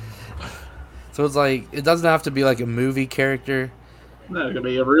joking. So it's like, it doesn't have to be like a movie character. No, it could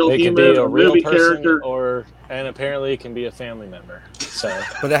be a real It could human, be a real movie person, character. and apparently it can be a family member. So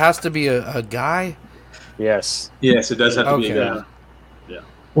But it has to be a guy? yes, Yes, it does have to be a Okay. guy.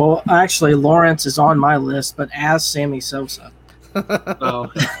 Well, actually, Lawrence is on my list, but as Sammy Sosa.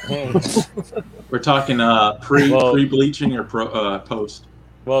 Oh, We're talking pre bleaching or post.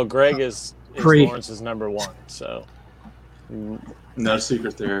 well, Greg is Pre. Lawrence's number one. So No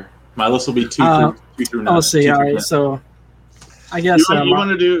secret there. My list will be two through 9. Let's see. All right, so I guess you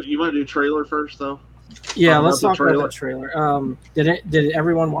want to do trailer first though? yeah. talk Let's about talk the about the trailer. Did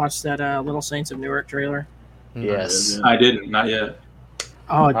everyone watch that Little Saints of Newark trailer? yes, I didn't, not yet.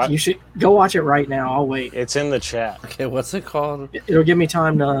 Oh, you should go watch it right now. I'll wait. it's in the chat. Okay, what's it called? It'll give me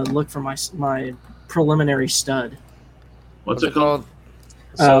time to look for my preliminary stud. What's it called?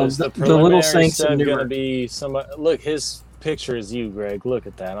 So is the the Little preliminary Saints of stud gonna Newark. be somebody? Look, his picture is you, Greg. Look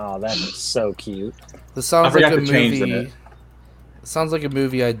at that. Oh, that is so cute. This sounds I like forgot a to change movie. that. It sounds like a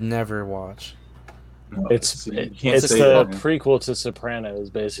movie I'd never watch. No, It's you can't it's say the that. prequel to Sopranos,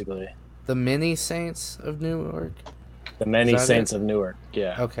 basically. The Mini Saints of Newark? The Many Is that Saints it? of Newark.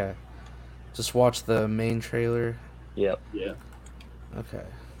 Yeah. Okay. Just watch the main trailer. Yep. Yeah. Okay.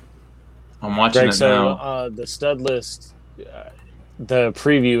 I'm watching Greg, it so now. the stud list, the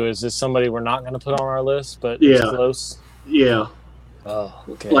preview is this somebody we're not going to put on our list, but Yeah. it's close. Yeah. Oh,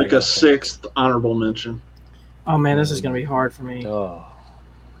 okay. Like a sixth honorable mention. Oh man, this is gonna be hard for me. Oh,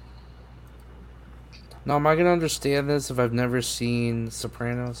 Now, am I going to understand this if I've never seen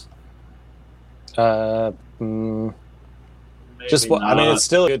Sopranos? just Maybe I mean, not. it's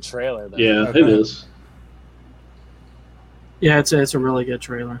still a good trailer. Though. Yeah, Okay. it is. Yeah, it's a really good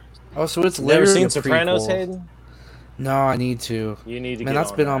trailer. Oh, so it's Never literally seen a Sopranos, prequel. Hayden? No, I need to. You need to Man, get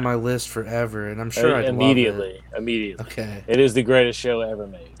that's on been that. on my list forever, and I'm sure I'd Immediately. love it. Okay. It is the greatest show ever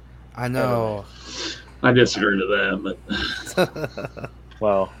made. I know. I disagree to that, but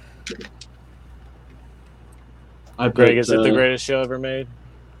Well, I Greg, picked, is it the greatest show ever made?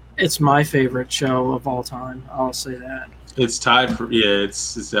 It's my favorite show of all time. I'll say that. It's tied for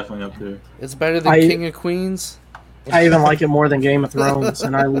it's definitely up there. It's better than King of Queens? I even like it more than Game of Thrones,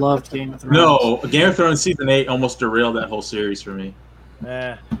 and I loved Game of Thrones. No, Game of Thrones season 8 almost derailed that whole series for me.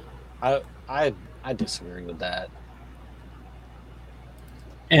 I disagree with that.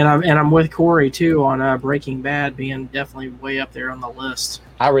 And I'm with Corey too on Breaking Bad being definitely way up there on the list.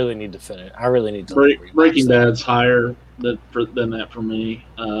 I really need to finish. I really need to Breaking Bad's higher than that for me.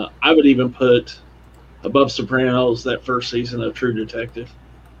 I would even put above Sopranos that first season of True Detective.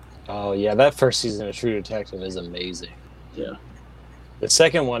 Oh yeah, that first season of True Detective is amazing. Yeah. The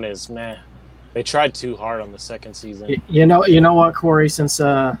second one is meh. They tried too hard on the second season. You know what, Corey? Since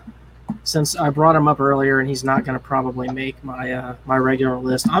I brought him up earlier, and he's not going to probably make my my regular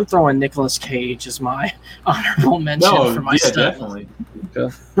list, I'm throwing Nicolas Cage as my honorable mention for my stud definitely.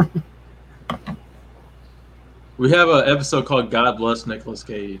 Okay. We have an episode called "God Bless Nicolas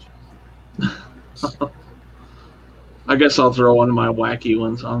Cage." I guess I'll throw one of my wacky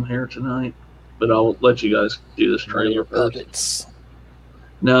ones on here tonight, but I'll let you guys do this trailer first. Puppets.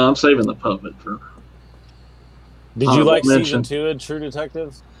 No, I'm saving the puppet for. Did you Honorable like mention. season 2 of True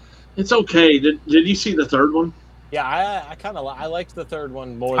Detective? It's okay. Did you see the third one? Yeah, I kind of I liked the third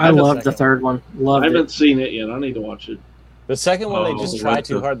one more. I than loved the second third one. I Loved haven't it. seen it yet. I need to watch it. The second one, they Oh, just tried what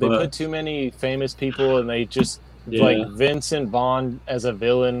too the hard. They fuck? put too many famous people, and they just Yeah. like Vincent Vaughn as a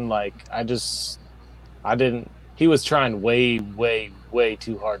villain. Like I didn't. He was trying way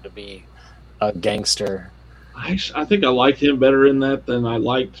too hard to be a gangster. I think I liked him better in that than I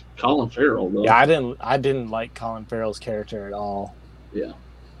liked Colin Farrell. Though. Yeah, I didn't like Colin Farrell's character at all. Yeah.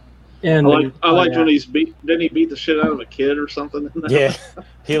 And I liked when didn't he beat the shit out of a kid or something? In that? Yeah,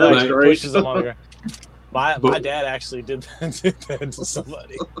 he That like was great. pushes him on the ground. My dad actually did that to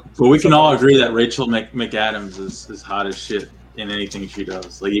somebody. But we can all agree that Rachel McAdams is hot as shit in anything she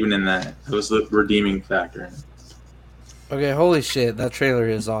does. Like even in that, it was the redeeming factor. In it. Okay, holy shit, that trailer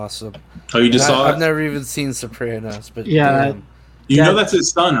is awesome. Oh, you just saw I've it? never even seen Sopranos, but Yeah, damn. You know that's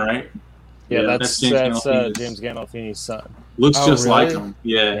his son, right? Yeah, that's that's James Gandolfini's. James Gandolfini's son. Looks Oh, just like really? him.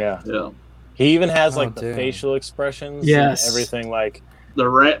 Yeah. Yeah, Yeah. he even has like Oh, the damn. facial expressions. Yes. and everything like The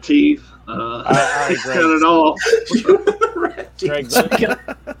rat teeth. I agree. Not at all. Greg,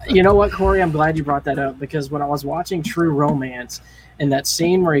 You know what, Corey? I'm glad you brought that up because when I was watching True Romance, in that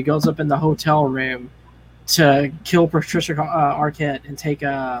scene where he goes up in the hotel room to kill Patricia Arquette and take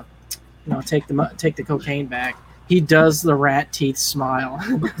the cocaine back, he does the rat teeth smile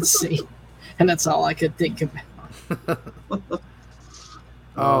in that scene, and that's all I could think about.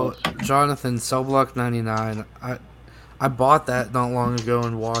 Oh, Jonathan, Cell Block 99. I bought that not long ago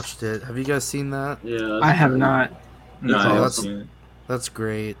and watched it. Have you guys seen that? Yeah, I have not. No, I haven't that's- seen it. That's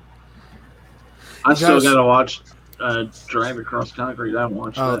great. I still guys- gotta watch Drive Across Concrete. I haven't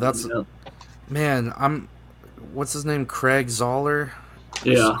watched Oh, that. that's- yet. Man, what's his name? Craig Zoller?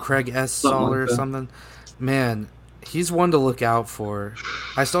 Yeah. Craig S. Something Zoller like or that. something. Man, he's one to look out for.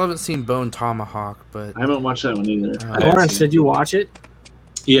 I still haven't seen Bone Tomahawk, but I haven't watched that one either. Lawrence, did you watch it?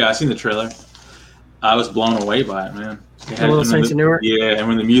 Yeah, I seen the trailer. I was blown away by it, man. It had- Little and Saints of Newark? Yeah, and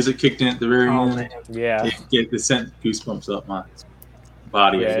when the music kicked in at the very Oh end, man, yeah, it sent goosebumps up my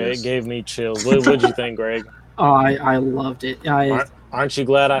body. yeah, I it guess. gave me chills. What'd you think, Greg? oh, I loved it. Aren't you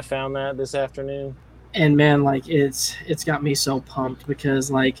glad I found that this afternoon? And man, like it's got me so pumped because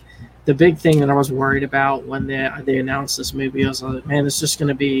like the big thing that I was worried about when they announced this movie, I was like, man, it's just going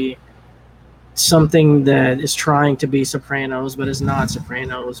to be something that is trying to be Sopranos but is not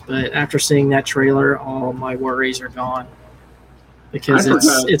Sopranos. But after seeing that trailer, all my worries are gone because I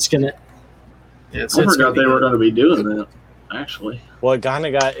it's gonna. I forgot they were going to be doing that. Actually, Well, it kind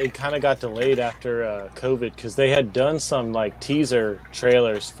of got delayed after COVID because they had done some like teaser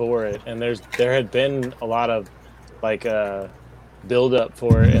trailers for it, and there had been a lot of like build up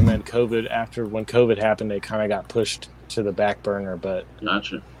for it, and then when COVID happened, they kind of got pushed to the back burner. But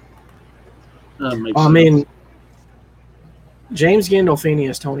gotcha. That makes I sense. mean, James Gandolfini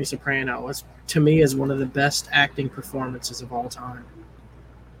as Tony Soprano to me is one of the best acting performances of all time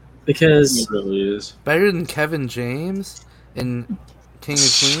because. It really is. better than Kevin James in King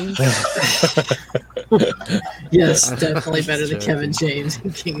of Queens. Yes, definitely better than Kevin James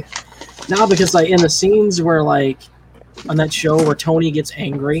and King. No, because like in the scenes where like on that show where Tony gets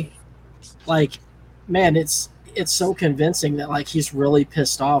angry, like man, it's so convincing that like he's really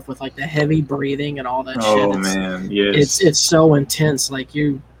pissed off with like the heavy breathing and all that shit. Oh It's, man, yes. it's so intense. Like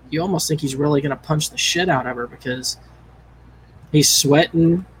you almost think he's really gonna punch the shit out of her because he's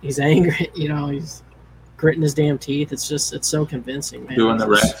sweating, he's angry, he's gritting his damn teeth. It's so convincing, man. doing the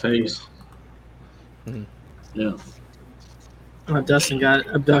rat face. Yeah. Dustin got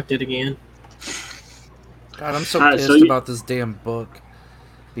abducted again. God, I'm so All right, pissed so you- about this damn book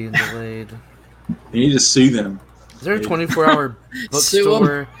being delayed. You need to sue them. Is there a 24-hour Sue 'em.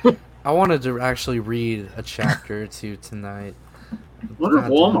 bookstore? I wanted to actually read a chapter or two tonight. Wonder if God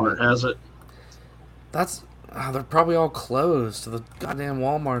damn Walmart it. has it. That's they're probably all closed. The goddamn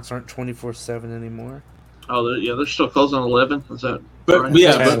Walmarts aren't 24/7 anymore. Oh, they're still closed on 11. Is that? But right?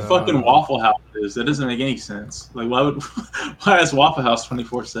 yeah, Yeah. but fucking Waffle House is. That doesn't make any sense. Like, why is Waffle House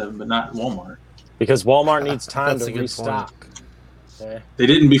 24/7 but not Walmart? because Walmart needs time That's to a good restock. Yeah. They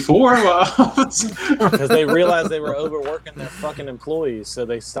didn't before. Because they realized they were overworking their fucking employees, so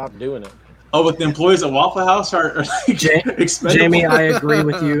they stopped doing it. Oh, but the employees at Waffle House are like, expendable. Jamie, I agree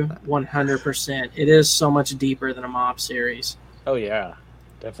with you 100%. It is so much deeper than a mob series. Oh yeah,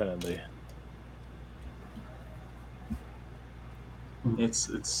 definitely.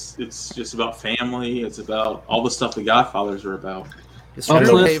 It's just about family. It's about all the stuff the Godfathers are about. It's Well,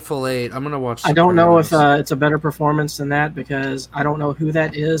 really Cliff, Hateful Eight. I'm gonna watch. I don't know if Sopranos. it's a better performance than that because I don't know who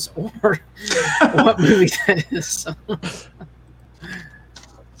that is or what movie that is. So.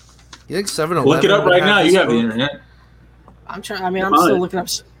 You think 7-Eleven? Look it up would right now. this You have the book? internet. I'm trying. I mean, I'm Fine. still looking up.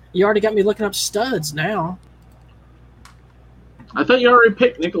 You already got me looking up studs now. I thought you already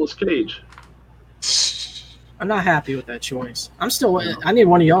picked Nicolas Cage. I'm not happy with that choice. I need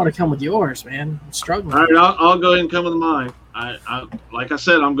one of y'all to come with yours, man. I'm struggling. All right, I'll go ahead and come with mine. I like I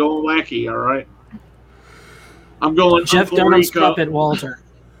said, I'm going wacky. All right. I'm going Jeff Uncle Dunham's Rico. puppet Walter.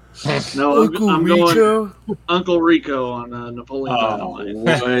 No, Uncle I'm going Rico. Uncle Rico on Napoleon Oh,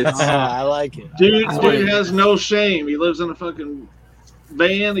 Dynamite. what? I like it. Dude, I dude like has no shame. He lives in a fucking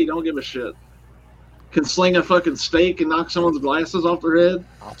van. He don't give a shit. Can sling a fucking steak and knock someone's glasses off their head.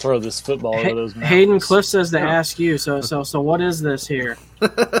 I'll throw this football over those mountains. Hayden Cliff says to ask you. So what is this here?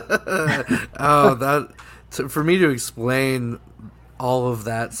 Oh, for me to explain all of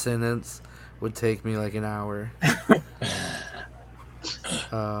that sentence would take me like an hour.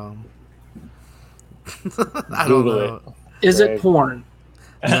 I don't Google know. it. Is Greg. it porn?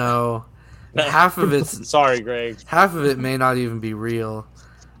 No, half of it's Sorry, Greg. half of it may not even be real.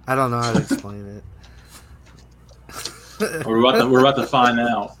 I don't know how to explain it. We're about to find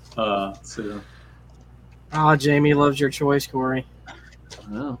out. So Ah, Jamie loves your choice, Corey.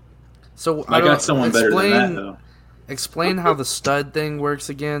 Oh. So I got someone better than that, though. Explain how the stud thing works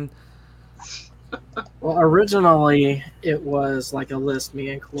again. Well, originally it was like a list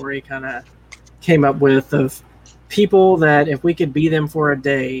me and Corey kind of came up with of people that if we could be them for a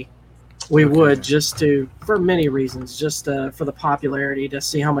day, we would, just to, for many reasons, just for the popularity, to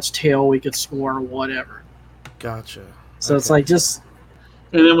see how much tail we could score or whatever. Gotcha. So it's like just...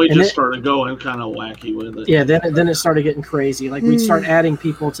 And then we started going kind of wacky with it. Yeah, then it started getting crazy. Like, we'd start adding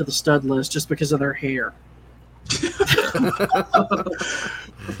people to the stud list just because of their hair.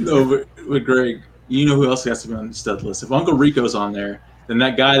 No, but Greg, you know who else has to be on the stud list? If Uncle Rico's on there, then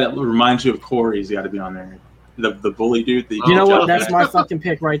that guy that reminds you of Corey's got to be on there. The bully dude. You know what? That's my fucking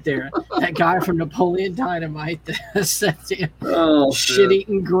pick right there. That guy from Napoleon Dynamite that sets in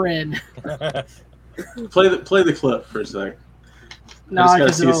shit-eating grin. Play the clip for a sec. No,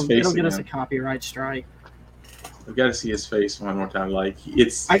 because it'll get us a copyright strike. I've got to see his face one more time. Like,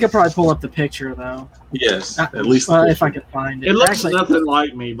 it's... I could probably pull up the picture, though. Yes, at least if I could find it. It looks nothing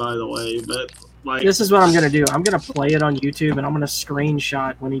like me, by the way, but... Like, this is what I'm going to do. I'm going to play it on YouTube, and I'm going to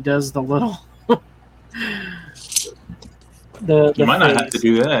screenshot when he does the little... You might not have to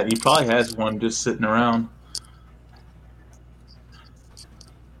do that. He probably has one just sitting around.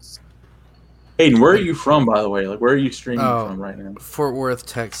 Aiden, where are you from, by the way? Like, where are you streaming from right now? Fort Worth,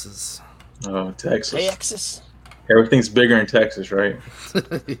 Texas. Oh, Texas. Texas. Everything's bigger in Texas, right?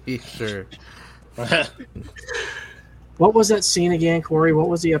 Sure. What was that scene again, Corey? What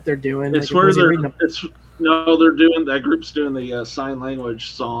was he up there doing? It's where they're doing that group's doing the sign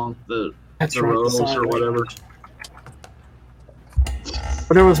language song, the Rose or whatever.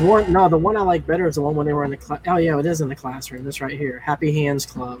 But there was one. No, the one I like better is the one when they were in the class. Oh yeah, it is in the classroom. This right here, Happy Hands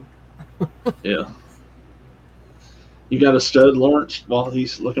Club. Yeah. You got a stud, Lawrence, while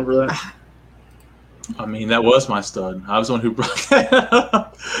he's looking for that? I mean, that was my stud. I was the one who brought that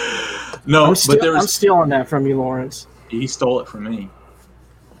up. No, I'm stealing that from you, Lawrence. He stole it from me.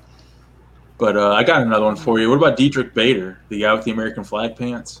 But I got another one for you. What about Dietrich Bader, the guy with the American flag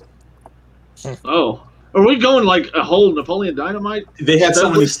pants? Oh. Are we going like a whole Napoleon Dynamite? They had so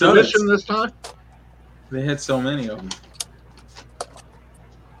many studs this time? They had so many of them.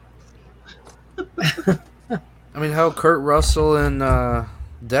 I mean, how Kurt Russell in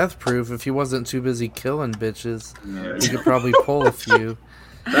Death Proof, if he wasn't too busy killing bitches, he could probably pull a few.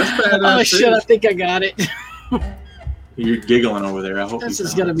 That's bad. Oh shit! I think I got it. You're giggling over there. I hope this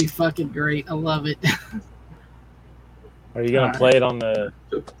is gonna be fucking great. I love it. Are you gonna play it on the?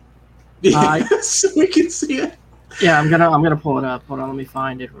 So we can see it. Yeah, I'm gonna pull it up. Hold on, let me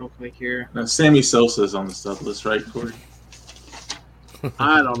find it real quick here. Now, Sammy Sosa's on the stuff list, right, Corey?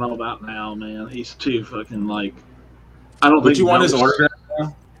 I don't know about now, man. He's too fucking like. I don't. Would you want his autograph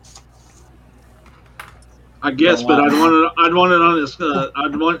now? I guess, but I'd want it on his.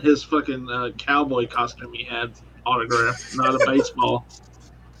 I'd want his fucking cowboy costume he had autographed, not a baseball.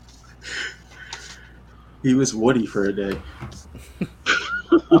 He was Woody for a day.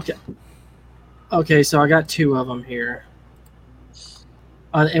 Okay, so I got two of them here.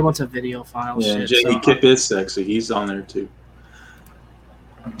 It wants a video file. Yeah, Jamie Kip is sexy. He's on there too.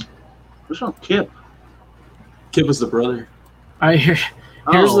 What's wrong, Kip? Kip was the brother. All right,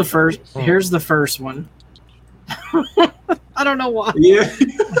 here's the first. Here's the first one. I don't know why. Yeah.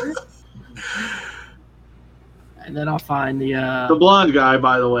 And then I'll find the blonde guy.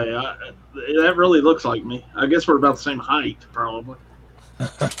 By the way, that really looks like me. I guess we're about the same height, probably.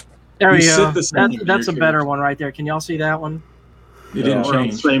 There we go. That's a better one right there. Can y'all see that one? It didn't change. change. On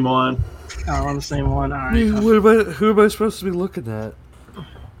the same one. Oh, on the same one. All right. Who am I supposed to be looking at?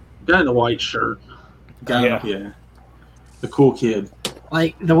 Guy in the white shirt. Yeah. The cool kid.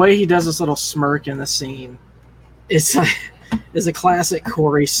 Like the way he does this little smirk in the scene, it's like is a classic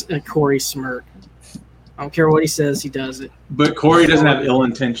Corey smirk. I don't care what he says, he does it. But Corey doesn't have ill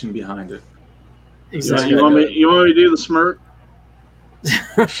intention behind it. Exactly. You want me to do the smirk?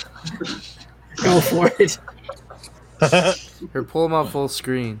 Go for it. Here, pull him out full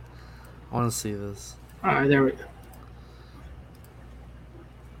screen. I want to see this. All right, there we go.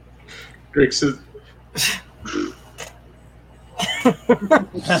 Greg says.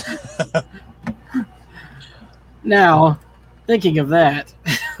 Now, thinking of that,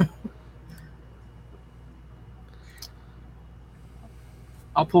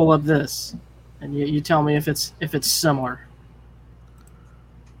 I'll pull up this, and you tell me if it's similar.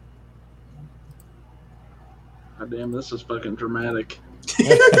 God damn, this is fucking dramatic.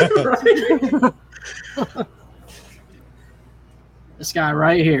 This guy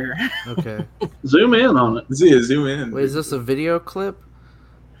right here. Okay. Zoom in on it. Zoom in. Wait, is this a video clip?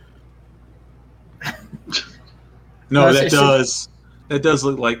 No, No, that it's does. That does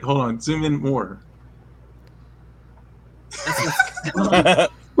look like. Hold on, zoom in more.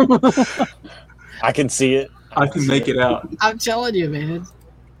 I can see it. I can make it out. I'm telling you, man.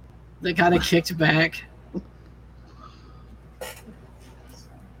 They kind of kicked back.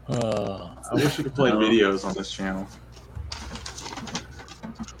 I wish you could play videos on this channel.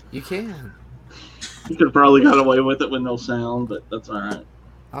 You can. You could have probably got away with it with no sound, but that's all right.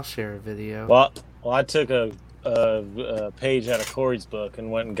 I'll share a video. Well, I took a page out of Corey's book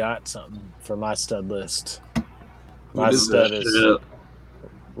and went and got something for my stud list. My What is stud that? is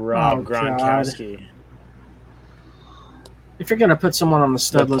Rob Oh, God. Gronkowski. If you're gonna put someone on the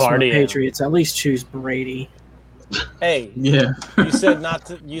stud The list for the party animal. Patriots, at least choose Brady. Hey, Yeah. you said not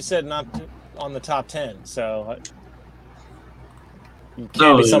to. You said not to, on the top 10. So you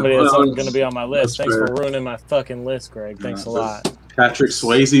can't be somebody that's Well, going to be on my list. that's Thanks fair. for ruining my fucking list, Greg. Thanks a lot. Patrick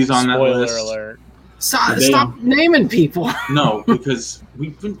Swayze's on that Spoiler list. alert. Stop naming people. No, because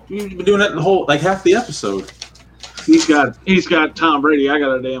we've been doing that the whole half the episode. He's got Tom Brady. I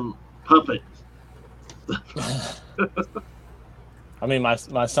got a damn puppet. I mean, my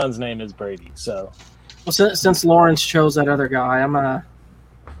son's name is Brady, so Well, since Lawrence chose that other guy,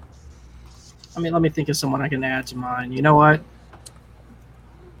 let me think of someone I can add to mine. You know what?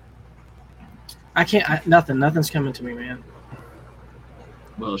 I can't. Nothing's coming to me, man.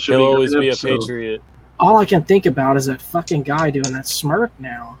 Well, should he'll be always good be a episode. Patriot. All I can think about is that fucking guy doing that smirk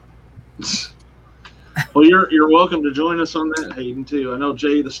now. Well, you're welcome to join us on that, Hayden. Too. I know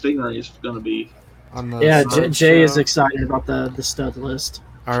Jay the Stingray is going to be. On the Yeah, stud Jay is show. excited about the stud list.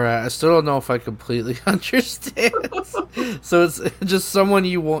 All right, I still don't know if I completely understand. So it's just someone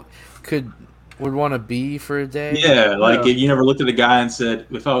you would want to be for a day. Yeah, if you never looked at a guy and said,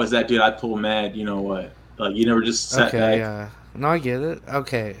 "If I was that dude, I'd pull mad." You know what? Like you never just sat Okay. back. Yeah. No, I get it.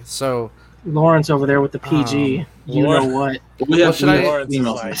 Okay. So Lawrence over there with the PG. You know what? We have should I- females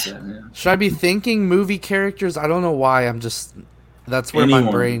Lawrence like is that, man. should I be thinking movie characters? I don't know why. That's where my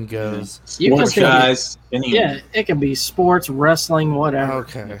Anyone. brain goes. You can Sports think- guys. Anyone. Yeah, it can be sports, wrestling, whatever.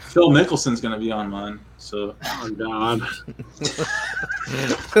 Okay. Phil Mickelson's gonna be on mine. So Oh God.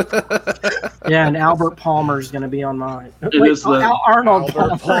 Yeah, and Albert Palmer's going to be on mine. It is the- Arnold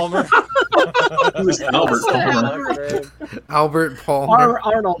Albert Palmer. Palmer. who's Albert Palmer? Greg. Albert Palmer.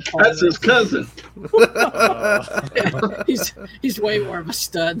 Arnold Palmer. That's his cousin. He's way more of a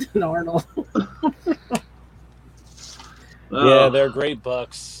stud than Arnold. Yeah, they're great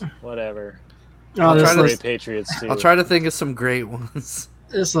Bucks. Whatever. Oh, I'll this try to- Great list, Patriots too. I'll try to think of some great ones.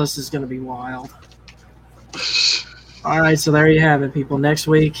 this list is going to be wild. All right, so there you have it, people. Next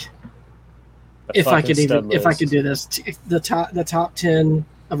week, The if I fucking stud if I list. could do this, the top 10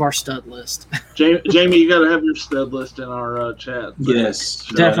 of our stud list. Jamie, you got to have your stud list in our chat. Yes,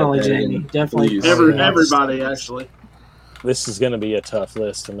 Definitely, Right, Jamie. Definitely. please. Everybody, actually. This is going to be a tough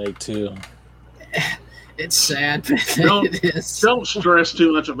list to make too. It's sad, but Don't- it is. Don't stress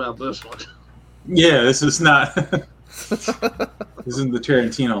too much about this one. Yeah, this is not. This isn't the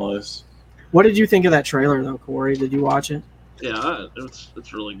Tarantino list. What did you think of that trailer, though, Corey? Did you watch it? Yeah, it's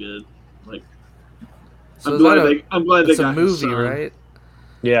really good. Like, So I'm is glad that I'm glad they it's a got his movie, son. right?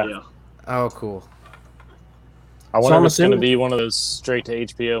 Yeah. Yeah. Oh, cool. I wonder I'm if it's going to assuming- be one of those straight to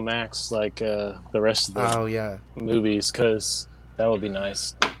HBO Max like the rest of the Oh, yeah. movies, because that would be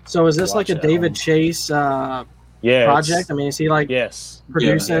nice. So is this like a Watch it at David home. Chase Yeah. it's- project? I mean, is he like Yes.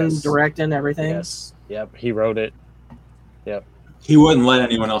 producing, Yes. directing, everything? Yes. Yep. He wrote it. He wouldn't let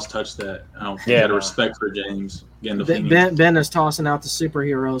anyone else touch that. I don't Yeah, out of no. respect for James Gandolfini. Ben is tossing out the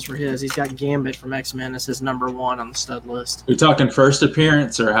superheroes for his. He's got Gambit from X-Men as his number 1 on the stud list. We're talking first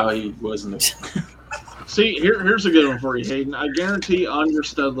appearance or how he was in the. See, here's a good one for you, Hayden. I guarantee on your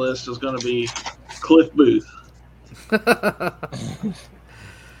stud list is going to be Cliff Booth.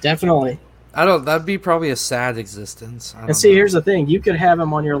 Definitely. That'd be probably a sad existence. I don't And see, know. here's the thing. You could have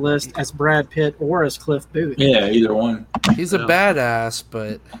him on your list as Brad Pitt or as Cliff Booth. Yeah, either one. He's a Yeah. badass,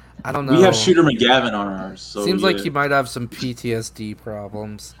 but I don't know. We have Shooter McGavin on ours. So Seems like yeah. he might have some PTSD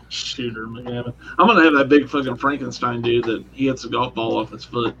problems. Shooter McGavin. I'm going to have that big fucking Frankenstein dude that he hits a golf ball off his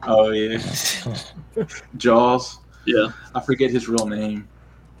foot. Oh yeah. Jaws. Yeah. I forget his real name.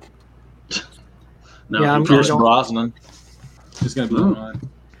 No, Yeah, I'm Pierce don't- Brosnan. He's gonna be on mine.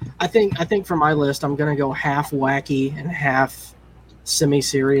 I think for my list, I'm gonna go half wacky and half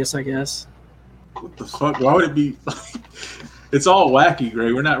semi-serious, I guess. What the fuck? Why would it be? It's all wacky,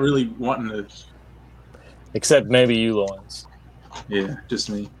 Gray. We're not really wanting to. Except maybe you, Lawrence. Yeah, just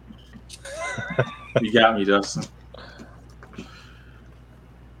me. You got me, Justin.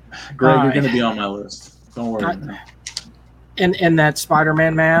 Greg, All you're right. gonna be on my list. Don't worry. All right. man. And that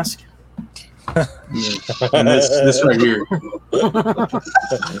Spider-Man mask. And this right here.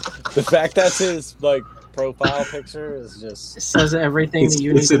 The fact that's his like profile picture is just It says everything that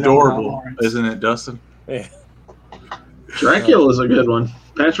you need It's to know about adorable, Lawrence. isn't it, Dustin? yeah. Dracula's a good one.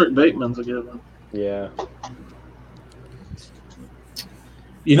 Patrick Bateman's a good one. Yeah.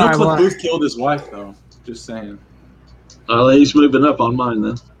 You know, All right, Cliff well- Booth killed his wife, though. Just saying. He's moving up on mine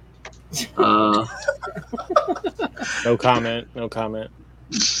then. No comment. No comment.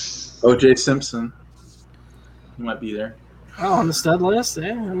 O.J. Simpson. He might be there. Oh, on the stud list?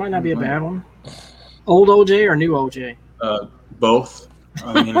 Yeah, it might not be a bad one. Old OJ or new OJ? Both.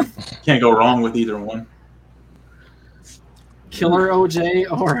 I mean, can't go wrong with either one. Killer OJ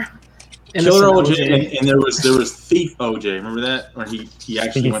or Killer innocent OJ, and there was Thief OJ. Remember that? Or he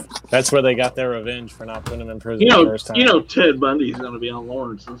actually went. That's where they got their revenge for not putting him in prison the first time. Ted Bundy's going to be on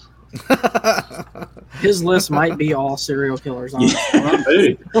Lawrence's. His list might be all serial killers. On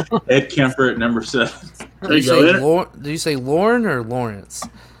Hey, Ed Kemper at number 7. Did you say Lauren or Lawrence?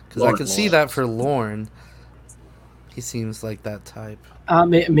 Because I can see that for Lauren. He seems like that type.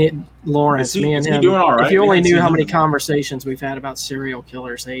 Lawrence, me and is he him. doing all right? If you We only haven't knew seen how him. many conversations we've had about serial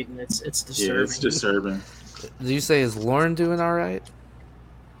killers, Hayden, it's disturbing. Yeah, it's disturbing. Did you say is Lauren doing all right?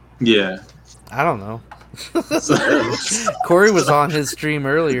 Yeah. I don't know. Corey was on his stream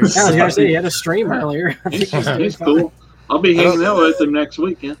earlier. Yeah, I was gonna say he had a stream earlier. I think he's doing He's fine. cool. I'll be hanging out with him next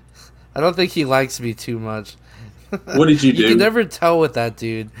weekend. I don't think he likes me too much. What did you do? You can never tell with that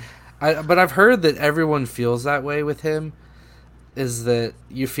dude. But I've heard that everyone feels that way with him. Is that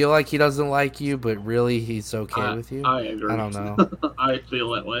you feel like he doesn't like you, but really he's okay with you? I agree. I don't know. I feel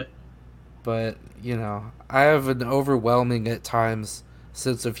that way. But, you know, I have an overwhelming at times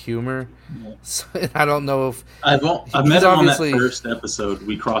sense of humor. So, I don't know if... I've met him on that obviously- first episode.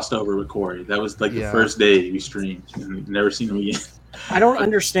 We crossed over with Corey. That was like the Yeah. first day we streamed. And never seen him again. I don't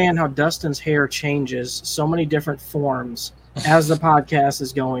understand how Dustin's hair changes so many different forms as the podcast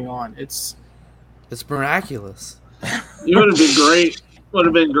is going on. It's miraculous. You would have been great. Would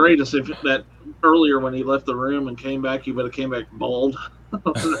have been great if that earlier when he left the room and came back, he would have came back bald.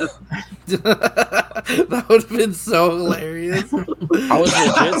 That would have been so hilarious. I was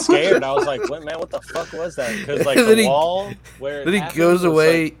legit scared. I was like, "What, man? What the fuck was that?" Because like Then the he- wall where it Then he happened goes was,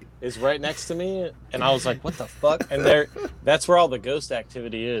 away. like, is right next to me, and I was like, "What the fuck?" And that's where all the ghost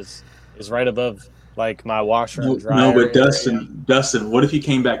activity is right above like my washer and dryer. No, but area. Dustin, what if he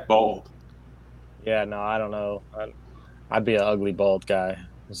came back bald? Yeah, no, I don't know. I'd be an ugly bald guy.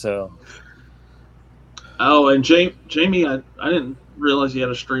 So Oh, and Jamie, I didn't realize he had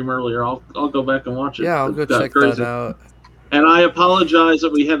a stream earlier. I'll go back and watch it. Yeah, I'll go It got check crazy. that out. And I apologize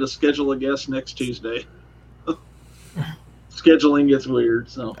that we had to schedule a guest next Tuesday. Scheduling gets weird,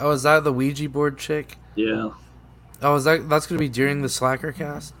 so Oh, is that the Ouija board chick? yeah. Oh, that's going to be during the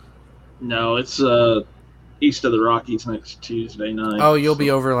Slackercast? No, it's east of the Rockies next Tuesday night. Oh, you'll be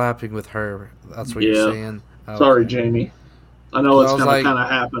overlapping with her. That's what Yeah. you're saying. Oh, Sorry, okay. Jamie. I know it's I was gonna like- kind of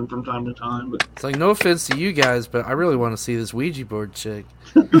happen from time to time, but It's like, no offense to you guys, but I really want to see this Ouija board chick.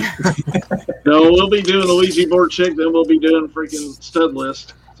 no, we'll be doing the Ouija board chick, then we'll be doing freaking stud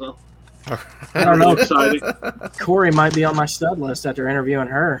list. So I don't know. exciting. Corey might be on my stud list after interviewing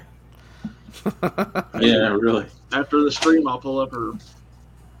her. Yeah, really. After the stream, I'll pull up her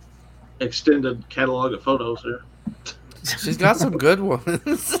extended catalog of photos here. She's got some good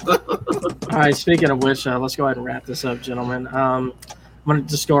ones. All right. Speaking of which, let's go ahead and wrap this up, gentlemen. I'm gonna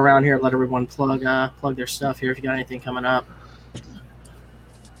just go around here and let everyone plug their stuff here. If you got anything coming up,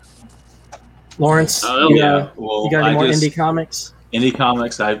 Lawrence, Oh, you Well, got any more just- indie comics? Indie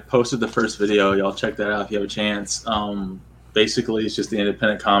Comics, I posted the first video. Y'all check that out if you have a chance. Basically, it's just the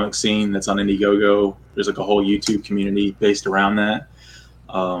independent comic scene that's on Indiegogo. There's like a whole YouTube community based around that.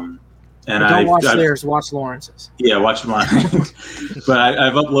 And Don't watch theirs. Watch Lawrence's. Yeah, watch mine. But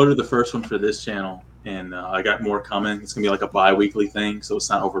I've uploaded the first one for this channel, and I got more coming. It's going to be like a bi-weekly thing, so it's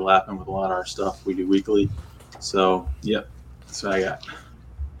not overlapping with a lot of our stuff we do weekly. So, yep, that's what I got.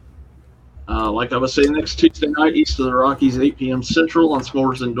 Like I was saying, next Tuesday night, east of the Rockies, 8 p.m. Central on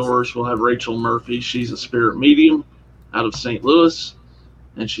S'mores Indoors, we'll have Rachel Murphy. She's a spirit medium out of St. Louis,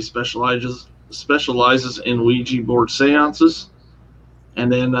 and she specializes in Ouija board seances. And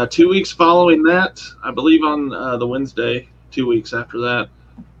then 2 weeks following that, I believe on the Wednesday, 2 weeks after that,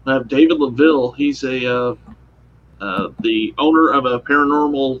 I have David LaVille. He's the owner of a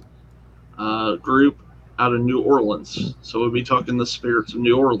paranormal group out of New Orleans. So we'll be talking the spirits of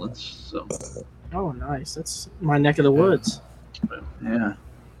New Orleans. So Oh, nice. That's my neck of the woods. Yeah.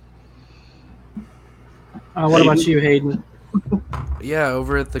 What about you, Hayden? Yeah,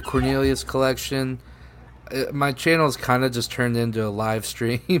 over at the Cornelius Collection. My channel's kind of just turned into live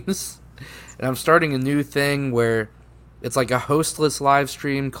streams. And I'm starting a new thing where it's like a hostless live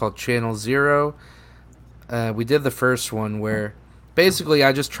stream called Channel Zero. We did the first one where basically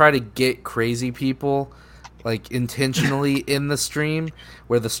I just try to get crazy people like intentionally in the stream,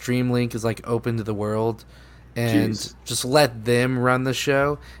 where the stream link is like open to the world, and just let them run the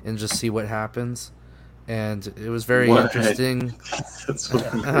show and just see what happens. And it was very interesting.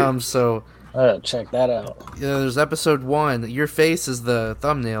 So check that out. Yeah, there's episode 1. Your face is the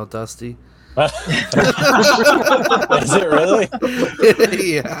thumbnail, Dusty. Is it really?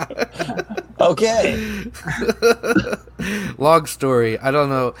 Yeah. Okay. Long story. I don't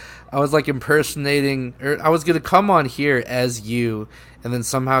know. I was like impersonating, or I was gonna come on here as you, and then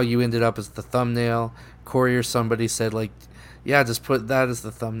somehow you ended up as the thumbnail. Corey or somebody said like, "Yeah, just put that as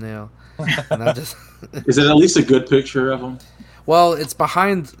the thumbnail." And I just Is it at least a good picture of them? Well, it's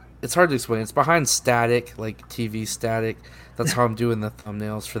behind. It's hard to explain. It's behind static, like TV static. That's how I'm doing the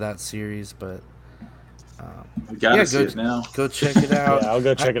thumbnails for that series. But We gotta see it now. Go check it out. Yeah, I'll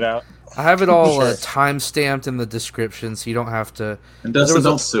go check it out. I have it all Sure. time stamped in the description, so you don't have to. And Dustin,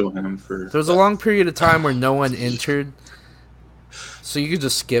 don't sue him for. There was a long period of time where no one entered, so you could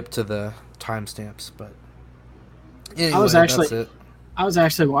just skip to the timestamps. But anyway, that's it. I was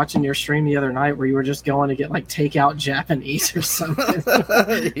actually watching your stream the other night where you were just going to get like takeout Japanese or something.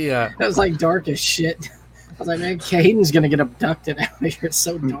 Yeah, it was like dark as shit. I was like, man, Caden's gonna get abducted out here. It's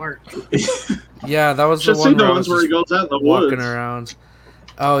so dark. Yeah, that was the Just one see the where I ones was where he just goes out in the walking woods. around.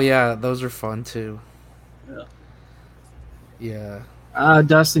 Oh yeah, those are fun too. Yeah.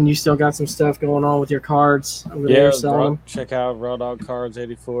 Dustin, you still got some stuff going on with your cards over there selling them? Check out Raw Dog Cards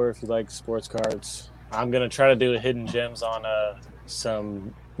 84 if you like sports cards. I'm gonna try to do a hidden gems on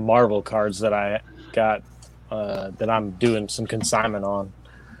some Marvel cards that I got that I'm doing some consignment on.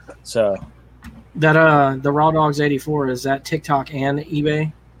 So that the Raw Dogs 84, is that TikTok and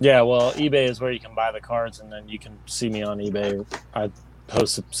eBay? Yeah, well, eBay is where you can buy the cards, and then you can see me on eBay. I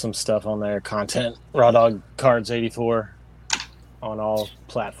post some stuff on there, content. Raw Dog Cards 84 on all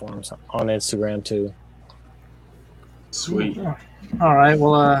platforms, on Instagram too. Sweet. All right.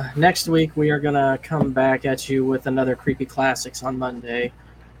 Well, next week we are gonna come back at you with another Creepy Classics on Monday.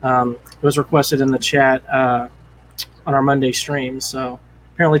 It was requested in the chat on our Monday stream, so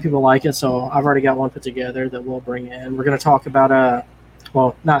apparently people like it. So I've already got one put together that we'll bring in. We're gonna talk about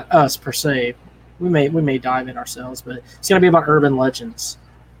well, not us per se. We may dive in ourselves, but it's gonna be about urban legends.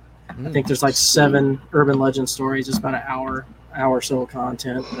 I think there's like 7 urban legend stories. It's about an hour or so of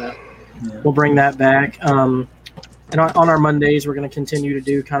content. We'll bring that back. And on our Mondays, we're going to continue to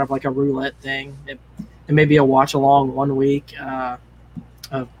do kind of like a roulette thing. It may be a watch along one week.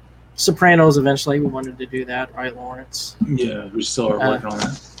 Of Sopranos eventually. We wanted to do that, right, Lawrence? Yeah, we still are working on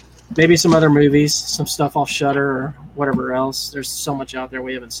that. Maybe some other movies, some stuff off Shudder or whatever else. There's so much out there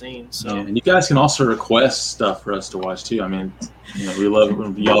we haven't seen. So, and you guys can also request stuff for us to watch too. I mean, we love it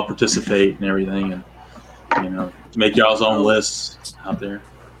when y'all participate and everything, and make y'all's own lists out there.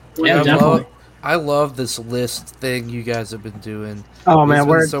 Yeah, definitely. I love this list thing you guys have been doing. Oh man, it's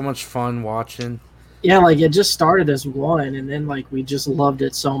been so much fun watching. Yeah, like it just started as one, and then like we just loved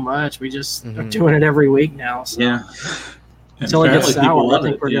it so much. We just are doing it every week now. So. Yeah. Until it gets sour, I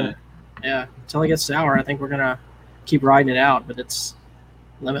think we're gonna. Yeah, until it gets sour, I think we're gonna keep riding it out. But it's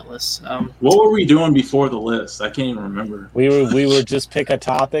limitless. What were we doing before the list? I can't even remember. We would just pick a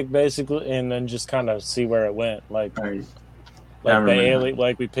topic basically, and then just kind of see where it went. Like we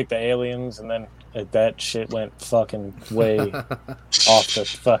picked the aliens, and then that shit went fucking way off the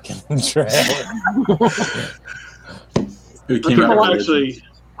fucking trail.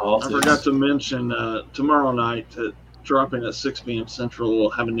 I forgot to mention tomorrow night dropping at 6 p.m. Central. We'll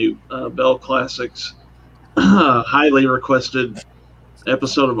have a new Bell Classics highly requested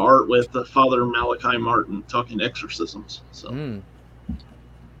episode of art with Father Malachi Martin talking exorcisms. So,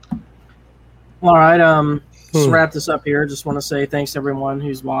 all right. Just wrap this up here. Just want to say thanks to everyone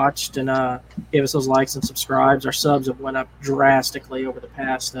who's watched and gave us those likes and subscribes. Our subs have went up drastically over the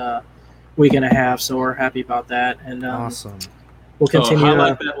past week and a half, so we're happy about that. And awesome. We'll continue.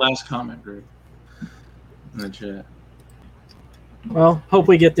 Highlight that last comment, Greg, in the chat. Well, hope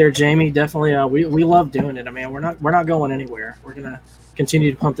we get there, Jamie. Definitely, we love doing it. I mean, we're not going anywhere. We're gonna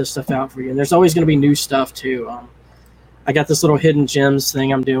continue to pump this stuff out for you, and there's always gonna be new stuff too. I got this little hidden gems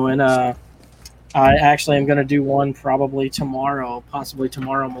thing I'm doing. I actually am gonna do one probably tomorrow, possibly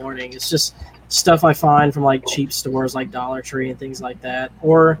tomorrow morning. It's just stuff I find from like cheap stores like Dollar Tree and things like that,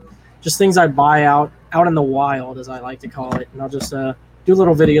 or just things I buy out in the wild, as I like to call it, and I'll just do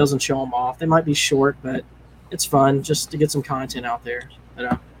little videos and show them off. They might be short, but it's fun just to get some content out there.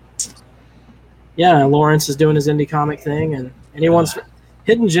 But yeah, Lawrence is doing his indie comic thing, and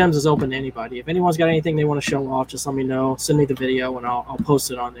Hidden Gems is open to anybody. If anyone's got anything they want to show off, just let me know. Send me the video, and I'll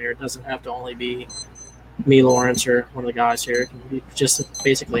post it on there. It doesn't have to only be me, Lawrence, or one of the guys here. It can be just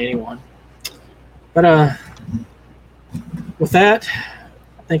basically anyone. But with that,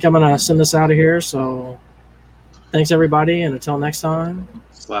 I think I'm going to send this out of here. So thanks, everybody, and until next time.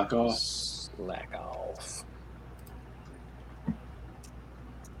 Slack off. Slack off.